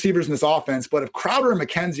want wide receivers in this offense, but if Crowder and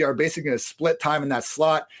McKenzie are basically going to split time in that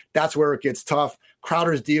slot, that's where it gets tough.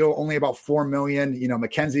 Crowder's deal, only about $4 million.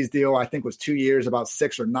 McKenzie's deal, I think, was 2 years, about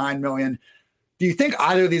 $6 or $9 million. Do you think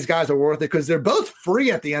either of these guys are worth it? Because they're both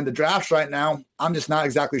free at the end of drafts right now. I'm just not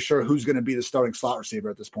exactly sure who's going to be the starting slot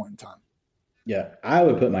receiver at this point in time. Yeah, I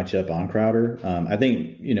would put my chip on Crowder. I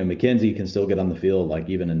think, McKenzie can still get on the field, like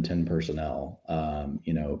even in 10 personnel.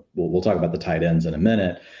 We'll talk about the tight ends in a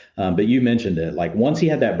minute. But you mentioned it, like once he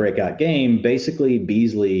had that breakout game, basically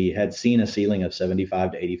Beasley had seen a ceiling of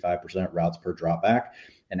 75 to 85% routes per dropback.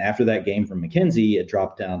 And after that game from McKenzie, it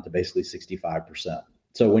dropped down to basically 65%.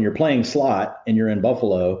 So when you're playing slot and you're in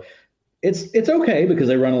Buffalo, it's okay because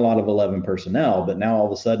they run a lot of 11 personnel, but now all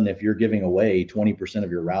of a sudden, if you're giving away 20%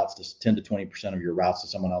 of your routes to 10 to 20% of your routes to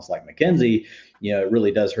someone else like McKenzie, it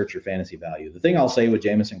really does hurt your fantasy value. The thing I'll say with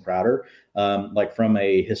Jamison Crowder, like from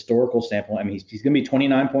a historical standpoint, I mean, he's going to be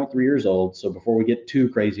 29.3 years old. So before we get too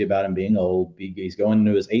crazy about him being old, he's going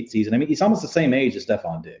into his 8th season. I mean, he's almost the same age as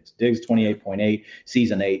Stephon Diggs. Diggs 28.8,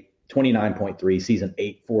 season 8. 29.3, season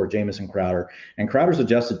 8 for Jamison Crowder. And Crowder's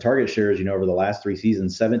adjusted target shares, over the last 3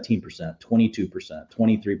 seasons, 17%, 22%,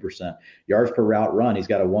 23%. Yards per route run, he's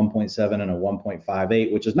got a 1.7 and a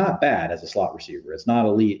 1.58, which is not bad as a slot receiver. It's not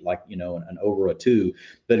elite like, an over a 2.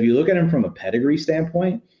 But if you look at him from a pedigree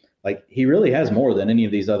standpoint, like he really has more than any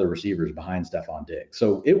of these other receivers behind Stephon Diggs.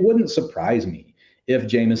 So it wouldn't surprise me if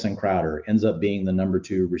Jamison Crowder ends up being the number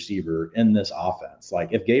 2 receiver in this offense. Like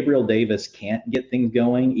if Gabriel Davis can't get things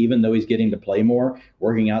going, even though he's getting to play more,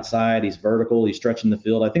 working outside, he's vertical, he's stretching the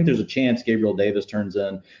field, I think there's a chance Gabriel Davis turns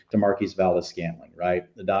in to Marquise Valdes-Scantling, right?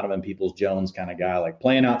 The Donovan Peoples-Jones kind of guy, like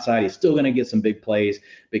playing outside, he's still going to get some big plays,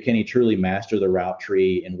 but can he truly master the route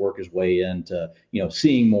tree and work his way into,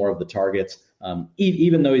 seeing more of the targets?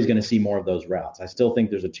 Even though he's going to see more of those routes, I still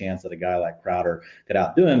think there's a chance that a guy like Crowder could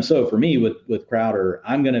outdo him. So for me, with Crowder,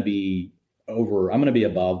 I'm going to be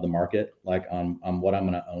above the market, like on what I'm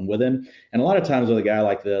going to own with him. And a lot of times with a guy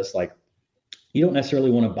like this, like you don't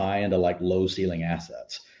necessarily want to buy into like low ceiling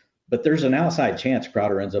assets, but there's an outside chance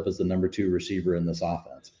Crowder ends up as the number 2 receiver in this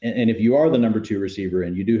offense. And if you are the number 2 receiver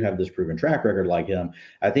and you do have this proven track record like him,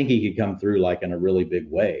 I think he could come through like in a really big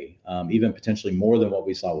way, even potentially more than what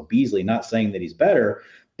we saw with Beasley. Not saying that he's better,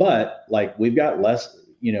 but like we've got less,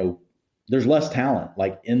 there's less talent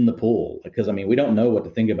like in the pool, because we don't know what to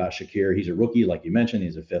think about Shakir. He's a rookie, like you mentioned,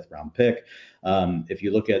 he's a 5th round pick. If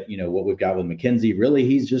you look at, what we've got with McKenzie, really,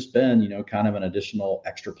 he's just been, kind of an additional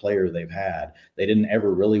extra player they've had. They didn't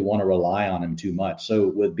ever really want to rely on him too much. So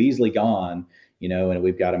with Beasley gone, and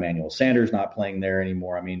we've got Emmanuel Sanders not playing there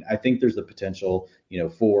anymore. I think there's the potential,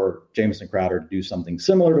 for Jamison Crowder to do something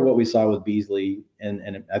similar to what we saw with Beasley.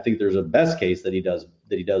 And I think there's a best case that he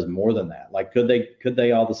does more than that. Like, could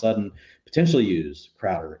they all of a sudden potentially use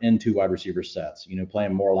Crowder in 2 wide receiver sets, play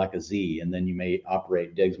him more like a Z, and then you may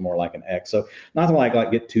operate Diggs more like an X. So not to like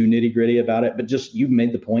get too nitty gritty about it, but just you've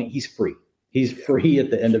made the point. He's free. He's free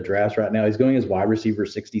at the end of drafts right now. He's going as wide receiver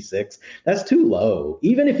 66. That's too low.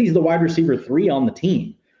 Even if he's the wide receiver 3 on the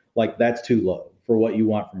team, like that's too low for what you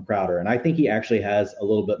want from Crowder. And I think he actually has a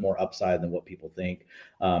little bit more upside than what people think.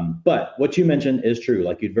 But what you mentioned is true.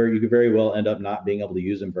 Like you could very well end up not being able to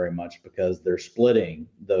use him very much because they're splitting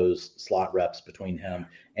those slot reps between him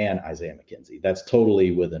and Isaiah McKenzie. That's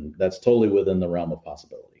totally within the realm of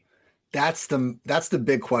possibility. That's the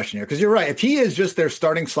big question here, because you're right. If he is just their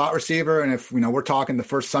starting slot receiver, and if we're talking the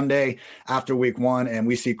first Sunday after week 1, and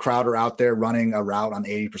we see Crowder out there running a route on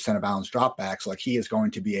 80% of Allen's dropbacks, like he is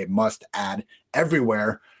going to be a must add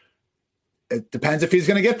everywhere. It depends if he's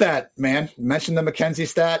going to get that, man. You mentioned the McKenzie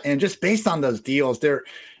stat, and just based on those deals,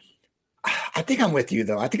 I think I'm with you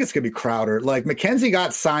though. I think it's going to be Crowder. Like McKenzie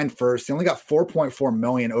got signed first. He only got $4.4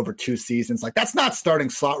 million over 2 seasons. Like that's not starting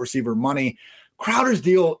slot receiver money. Crowder's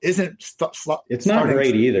deal isn't it's not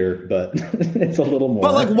great either, but it's a little more.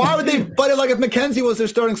 But like, why would they? But like, if McKenzie was their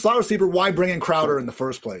starting slot receiver, why bring in Crowder in the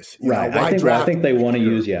first place? Right. I think they want to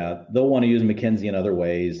use. Yeah, they'll want to use McKenzie in other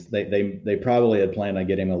ways. They probably had planned on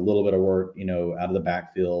getting a little bit of work, out of the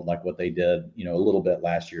backfield, like what they did, a little bit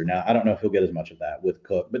last year. Now I don't know if he'll get as much of that with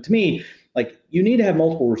Cook, but to me, like you need to have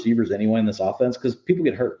multiple receivers anyway in this offense because people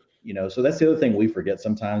get hurt. So that's the other thing we forget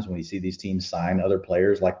sometimes when we see these teams sign other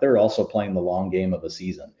players, like they're also playing the long game of a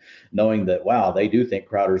season, knowing that, wow, they do think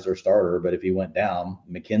Crowder's their starter, but if he went down,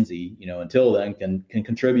 McKenzie, until then can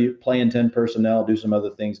contribute, play in 10 personnel, do some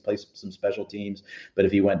other things, play some special teams. But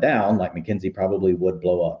if he went down, like McKenzie probably would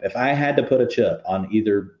blow up. If I had to put a chip on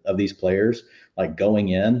either of these players, like going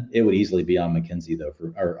in, it would easily be on McKenzie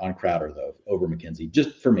or on Crowder though, over McKenzie.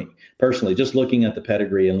 Just for me personally, just looking at the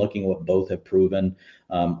pedigree and looking what both have proven,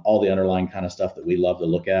 all the underlying kind of stuff that we love to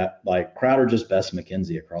look at, like Crowder just bests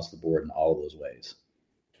McKenzie across the board in all of those ways.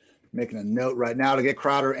 Making a note right now to get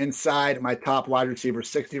Crowder inside my top wide receiver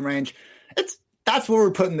 60 range. That's what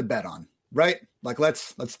we're putting the bet on, right? Like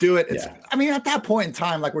let's do it. At that point in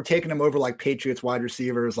time, like we're taking him over like Patriots wide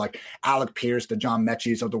receivers like Alec Pierce, the John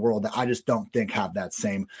Mechie's of the world that I just don't think have that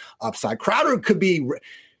same upside. Crowder could be,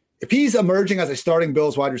 if he's emerging as a starting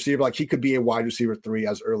Bills wide receiver, like he could be a wide receiver 3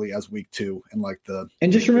 as early as week 2 and like the.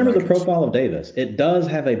 And just remember the profile of Davis. It does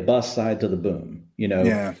have a bust side to the boom.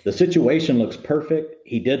 The situation looks perfect.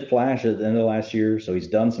 He did flash at the end of last year, so he's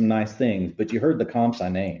done some nice things. But you heard the comps I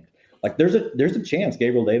named. Like there's a chance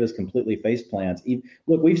Gabriel Davis completely face plants.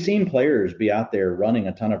 Look, we've seen players be out there running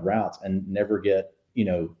a ton of routes and never get,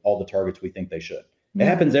 all the targets we think they should. It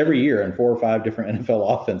happens every year in 4 or 5 different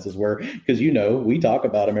NFL offenses where, because we talk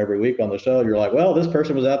about them every week on the show. You're like, well, this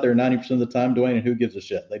person was out there 90% of the time, Dwayne, and who gives a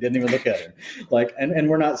shit? They didn't even look at him. Like, and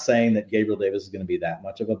we're not saying that Gabriel Davis is going to be that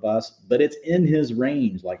much of a bust, but it's in his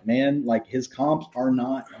range. Like, man, like his comps are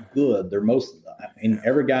not good. They're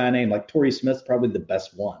every guy I named, like Torrey Smith's probably the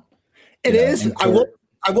best one. It is.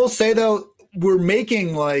 I will say though, we're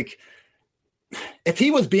making like, if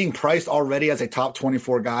he was being priced already as a top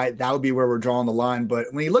 24 guy, that would be where we're drawing the line. But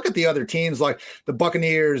when you look at the other teams, like the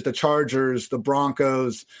Buccaneers, the Chargers, the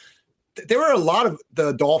Broncos, there were a lot of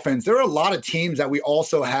the Dolphins. There are a lot of teams that we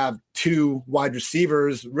also have 2 wide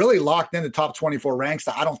receivers really locked in the top 24 ranks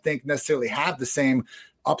that I don't think necessarily have the same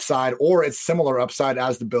upside or it's similar upside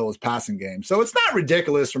as the Bills passing game. So it's not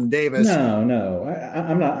ridiculous from Davis. No,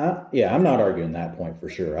 I'm not. I'm not arguing that point for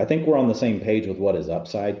sure. I think we're on the same page with what his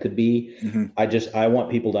upside could be. Mm-hmm. I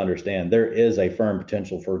want people to understand there is a firm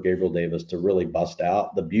potential for Gabriel Davis to really bust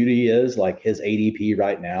out. The beauty is like his ADP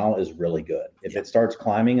right now is really good. If it starts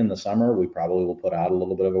climbing in the summer, we probably will put out a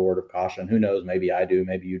little bit of a word of caution. Who knows? Maybe I do,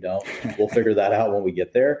 maybe you don't. We'll figure that out when we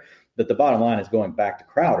get there. But the bottom line is going back to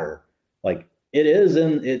Crowder, like, it is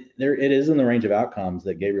in the range of outcomes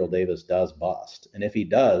that Gabriel Davis does bust. And if he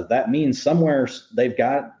does, that means somewhere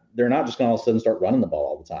they're not just going to all of a sudden start running the ball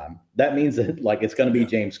all the time. That means that like it's going to be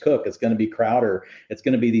James Cook, it's going to be Crowder, it's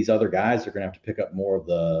going to be these other guys that are going to have to pick up more of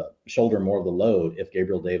the load if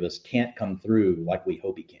Gabriel Davis can't come through like we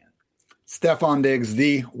hope he can. Stefon Diggs,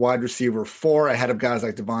 the wide receiver 4, ahead of guys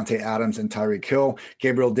like Devontae Adams and Tyreek Hill.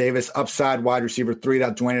 Gabriel Davis, upside wide receiver 3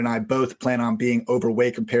 that Dwayne and I both plan on being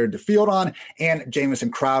overweight compared to field on. And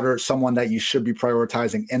Jamison Crowder, someone that you should be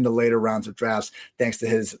prioritizing in the later rounds of drafts, thanks to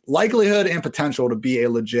his likelihood and potential to be a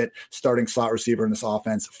legit starting slot receiver in this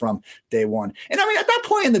offense from day one. And I mean, at that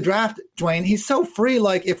point in the draft, Dwayne, he's so free.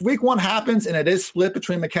 Like if week 1 happens and it is split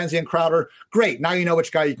between McKenzie and Crowder, great. Now you know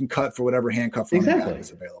which guy you can cut for whatever handcuff is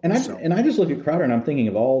available. And I just look at Crowder and I'm thinking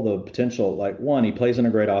of all the potential, like one, he plays in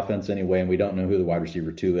a great offense anyway, and we don't know who the wide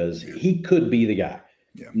receiver 2 is. He could be the guy.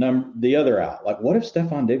 Yeah. The other out. Like what if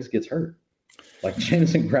Stefon Diggs gets hurt? Like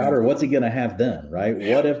Jamison Crowder, what's he going to have then, right?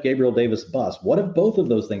 What if Gabriel Davis busts? What if both of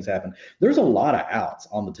those things happen? There's a lot of outs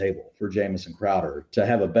on the table for Jamison Crowder to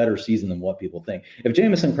have a better season than what people think. If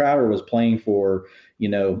Jamison Crowder was playing for,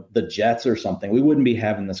 the Jets or something, we wouldn't be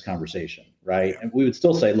having this conversation, right? And we would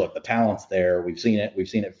still say, look, the talent's there. We've seen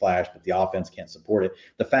it flash, but the offense can't support it.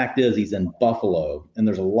 The fact is he's in Buffalo, and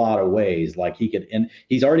there's a lot of ways like he's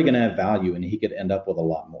already going to have value, and he could end up with a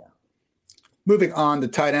lot more. Moving on to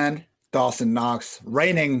tight end. Dawson Knox,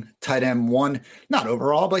 reigning tight end 1, not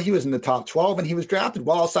overall, but he was in the top 12 and he was drafted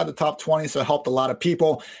well outside the top 20, so it helped a lot of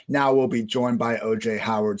people. Now we'll be joined by OJ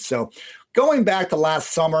Howard. So going back to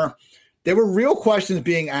last summer, there were real questions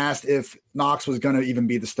being asked if Knox was going to even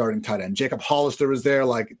be the starting tight end. Jacob Hollister was there.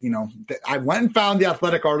 I went and found the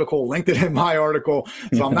Athletic article, linked it in my article,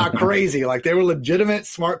 so I'm not crazy. Like, they were legitimate,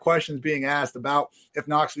 smart questions being asked about if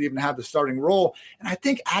Knox would even have the starting role. And I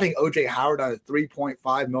think adding OJ Howard on a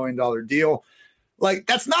 $3.5 million deal, like,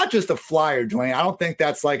 that's not just a flyer, Dwayne. I don't think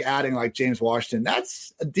that's like adding like James Washington.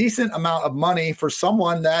 That's a decent amount of money for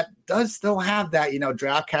someone that does still have that,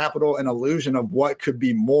 draft capital and illusion of what could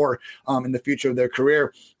be more in the future of their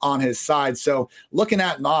career on his side. So looking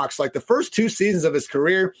at Knox, like the first 2 seasons of his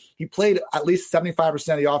career, he played at least 75%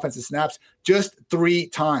 of the offensive snaps just 3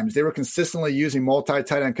 times. They were consistently using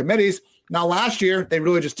multi-tight end committees. Now, last year, they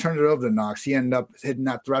really just turned it over to Knox. He ended up hitting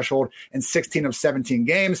that threshold in 16 of 17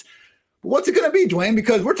 games. What's it going to be, Dwayne?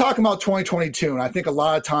 Because we're talking about 2022, and I think a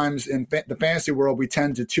lot of times in the fantasy world, we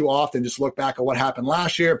tend to too often just look back at what happened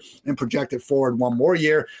last year and project it forward one more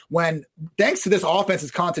year, when thanks to this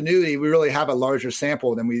offense's continuity, we really have a larger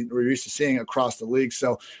sample than we were used to seeing across the league.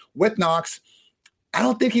 So with Knox, I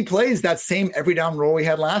don't think he plays that same every down role he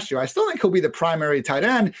had last year. I still think he'll be the primary tight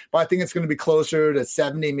end, but I think it's going to be closer to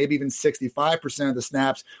 70, maybe even 65% of the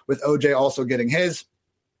snaps, with OJ also getting his.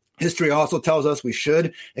 History also tells us we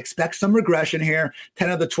should expect some regression here.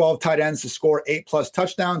 10 of the 12 tight ends to score 8+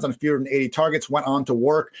 touchdowns on fewer than 80 targets went on to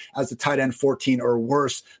work as the tight end 14 or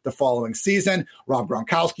worse the following season. Rob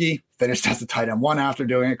Gronkowski finished as the tight end 1 after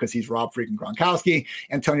doing it because he's Rob freaking Gronkowski.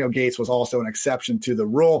 Antonio Gates was also an exception to the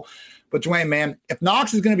rule. But Dwayne, man, if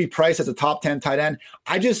Knox is going to be priced as a top 10 tight end,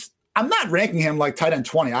 I'm not ranking him like tight end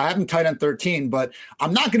 20. I have him tight end 13, but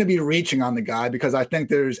I'm not going to be reaching on the guy because I think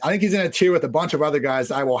he's in a tier with a bunch of other guys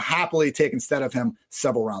I will happily take instead of him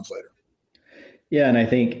several rounds later. Yeah, and I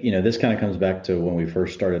think, this kind of comes back to when we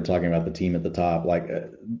first started talking about the team at the top. Like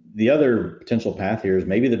the other potential path here is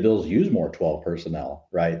maybe the Bills use more 12 personnel,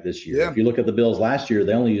 right, this year. Yeah. If you look at the Bills last year,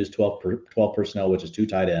 they only used 12 personnel, which is 2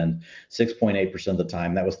 tight end, 6.8% of the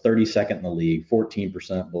time. That was 32nd in the league,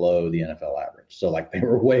 14% below the NFL average. So like they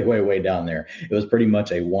were way, way, way down there. It was pretty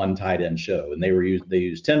much a 1 tight end show. And they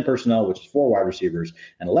used 10 personnel, which is 4 wide receivers,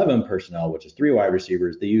 and 11 personnel, which is 3 wide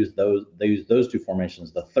receivers. They used those 2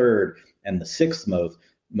 formations, the third and the 6th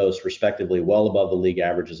most respectively, well above the league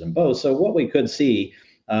averages in both. So what we could see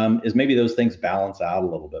is maybe those things balance out a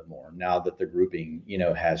little bit more now that the grouping,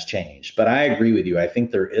 has changed. But I agree with you. I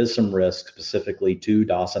think there is some risk specifically to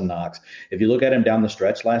Dawson Knox. If you look at him down the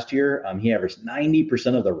stretch last year, he averaged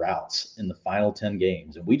 90% of the routes in the final 10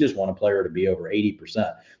 games. And we just want a player to be over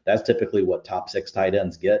 80%. That's typically what top 6 tight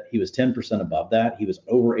ends get. He was 10% above that. He was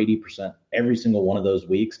over 80% every single one of those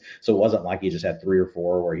weeks. So it wasn't like he just had 3 or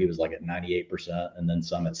 4 where he was like at 98% and then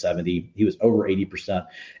some at 70. He was over 80%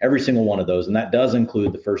 every single one of those. And that does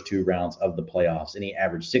include the first 2 rounds of the playoffs. And he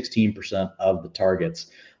averaged 16% of the targets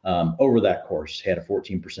over that course. He had a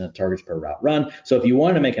 14% targets per route run. So if you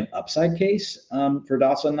wanted to make an upside case for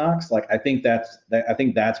Dawson Knox, I think that's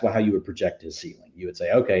how you would project his ceiling. You would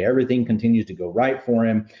say, okay, everything continues to go right for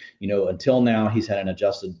him. Until now, he's had an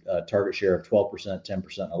adjusted target share of 12%,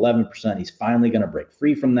 10%, 11%. He's finally going to break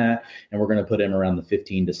free from that, and we're going to put him around the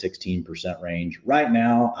 15 to 16% range. Right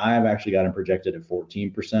now, I've actually got him projected at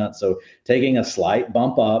 14%. So taking a slight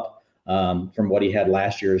bump up from what he had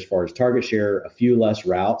last year as far as target share, a few less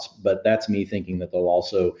routes, but that's me thinking that they'll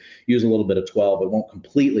also use a little bit of 12. It won't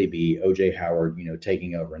completely be OJ Howard,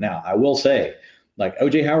 taking over. Now, I will say,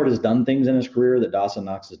 OJ Howard has done things in his career that Dawson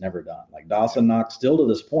Knox has never done. Dawson Knox, still to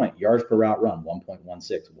this point, yards per route run,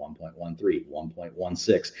 1.16, 1.13,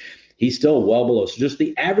 1.16. He's still well below. So just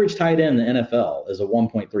the average tight end in the NFL is a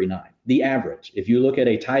 1.39. The average. If you look at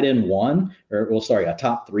a tight end a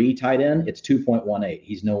top 3 tight end, it's 2.18.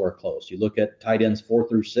 He's nowhere close. You look at tight ends 4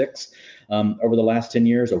 through 6 over the last 10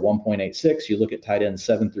 years, a 1.86. You look at tight ends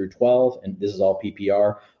 7 through 12, and this is all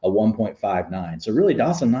PPR, a 1.59. So really,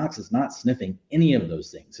 Dawson Knox is not sniffing any of those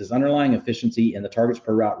things. His underlying efficiency in the targets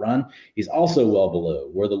per route run, he's also well below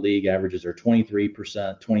where the league averages are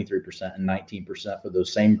 23%, and 19% for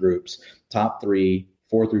those same groups, top 3,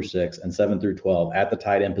 4 through 6, and 7 through 12 at the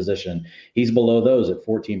tight end position. He's below those at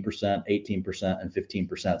 14%, 18%, and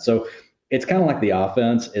 15%. So it's kind of like the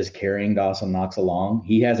offense is carrying Dawson Knox along.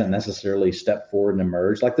 He hasn't necessarily stepped forward and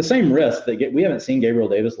emerged. The same risk that we haven't seen Gabriel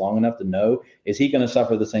Davis long enough to know, is he going to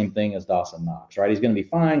suffer the same thing as Dawson Knox, right? He's going to be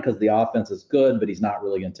fine because the offense is good, but he's not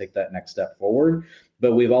really going to take that next step forward.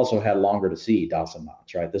 But we've also had longer to see Dawson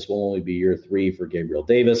Knox, right? This will only be year 3 for Gabriel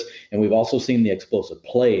Davis. And we've also seen the explosive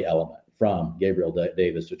play element from Gabriel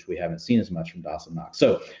Davis, which we haven't seen as much from Dawson Knox.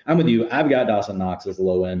 So I'm with you. I've got Dawson Knox as the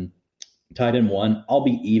low end. Tight end 1, I'll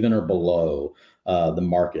be even or below the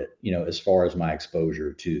market, as far as my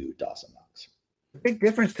exposure to Dawson Knox. The big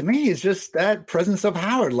difference to me is just that presence of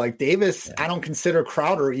Howard. Davis, yeah. I don't consider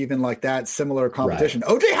Crowder even that similar competition.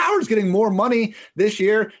 Right. OJ Howard's getting more money this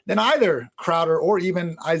year than either Crowder or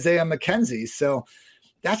even Isaiah McKenzie. So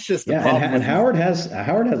that's just the problem. And Howard has a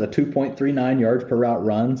 2.39 yards per route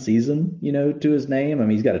run season, to his name. I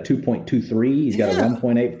mean, he's got a 2.23. He's got a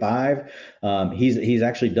 1.85. He's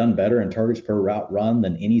actually done better in targets per route run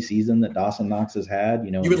than any season that Dawson Knox has had.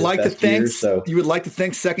 You would like to think. You would like to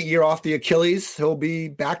think second year off the Achilles, he'll be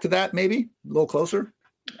back to that, maybe a little closer.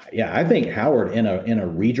 Yeah, I think Howard in a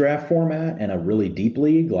redraft format and a really deep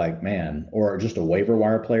league, or just a waiver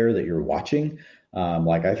wire player that you're watching.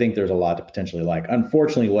 I think there's a lot to potentially like.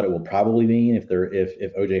 Unfortunately, what it will probably mean if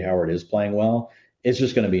OJ Howard is playing well, it's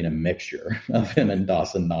just going to be in a mixture of him and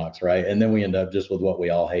Dawson Knox, right? And then we end up just with what we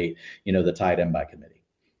all hate, the tight end by committee.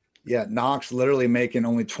 Yeah, Knox literally making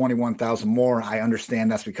only $21,000 more. I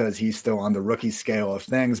understand that's because he's still on the rookie scale of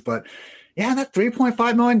things, but yeah, that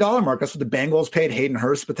 $3.5 million mark. That's what the Bengals paid. Hayden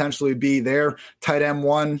Hurst potentially be their tight end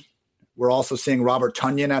 1. We're also seeing Robert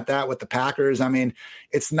Tonyan at that with the Packers. I mean,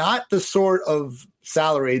 it's not the sort of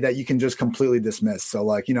salary that you can just completely dismiss. So,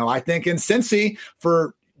 I think in Cincy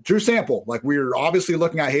for Drew Sample, we're obviously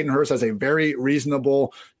looking at Hayden Hurst as a very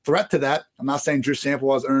reasonable threat to that. I'm not saying Drew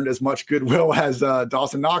Sample has earned as much goodwill as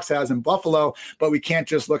Dawson Knox has in Buffalo, but we can't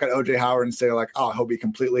just look at OJ Howard and say he'll be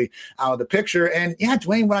completely out of the picture. And yeah,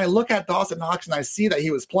 Dwayne, when I look at Dawson Knox and I see that he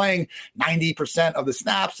was playing 90% of the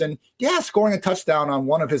snaps and scoring a touchdown on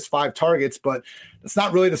one of his 5 targets, but it's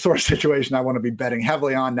not really the sort of situation I want to be betting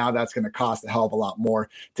heavily on. Now that's going to cost a hell of a lot more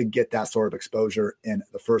to get that sort of exposure in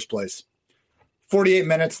the first place. 48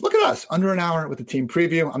 minutes. Look at us, under an hour with the team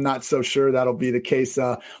preview. I'm not so sure that'll be the case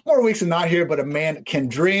more weeks than not here, but a man can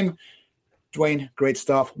dream. Dwayne, great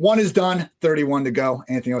stuff. 1 is done, 31 to go.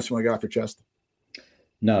 Anything else you want to get off your chest?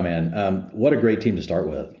 No, man. What a great team to start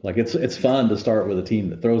with. It's fun to start with a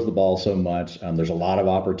team that throws the ball so much. There's a lot of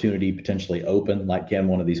opportunity potentially open. Can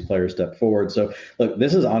one of these players step forward? So look,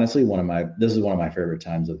 this is honestly one of my favorite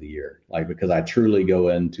times of the year. Because I truly go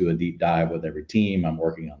into a deep dive with every team. I'm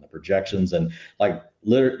working on the projections and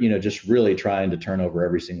just really trying to turn over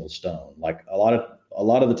every single stone. A a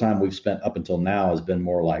lot of the time we've spent up until now has been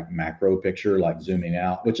more like macro picture, like zooming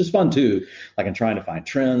out, which is fun too. Like I'm trying to find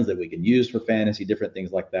trends that we can use for fantasy, different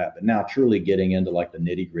things like that. But now truly getting into like the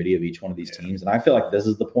nitty gritty of each one of these teams. And I feel like this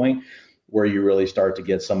is the point where you really start to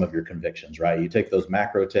get some of your convictions, right? You take those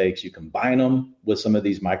macro takes, you combine them with some of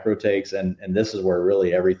these micro takes, and this is where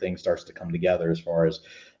really everything starts to come together as far as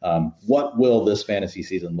what will this fantasy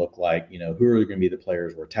season look like? You know, who are going to be the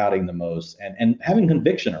players we're touting the most, and having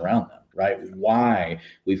conviction around them, right? Why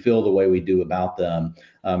we feel the way we do about them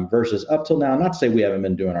versus up till now, not to say we haven't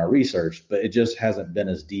been doing our research, but it just hasn't been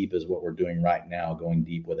as deep as what we're doing right now, going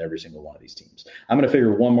deep with every single one of these teams. I'm going to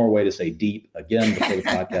figure one more way to say deep again before the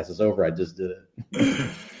podcast is over. I just did it.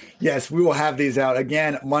 Yes, we will have these out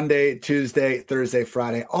again Monday, Tuesday, Thursday,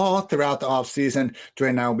 Friday, all throughout the offseason. Dre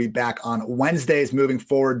and I will be back on Wednesdays moving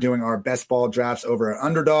forward, doing our best ball drafts over at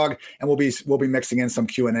Underdog, and we'll be mixing in some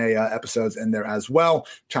Q&A episodes in there as well,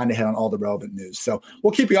 trying to hit on all the relevant news. So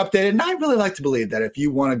we'll keep you updated. And I really like to believe that if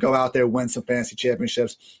you want to go out there, win some fantasy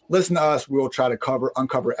championships, listen to us. We will try to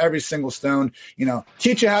uncover every single stone, you know,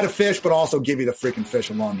 teach you how to fish, but also give you the freaking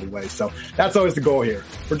fish along the way. So that's always the goal here.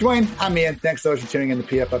 For Dwayne, I'm Ian. Thanks so much for tuning in to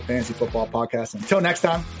PFF Fantasy Football Podcast. Until next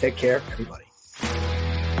time, take care, everybody.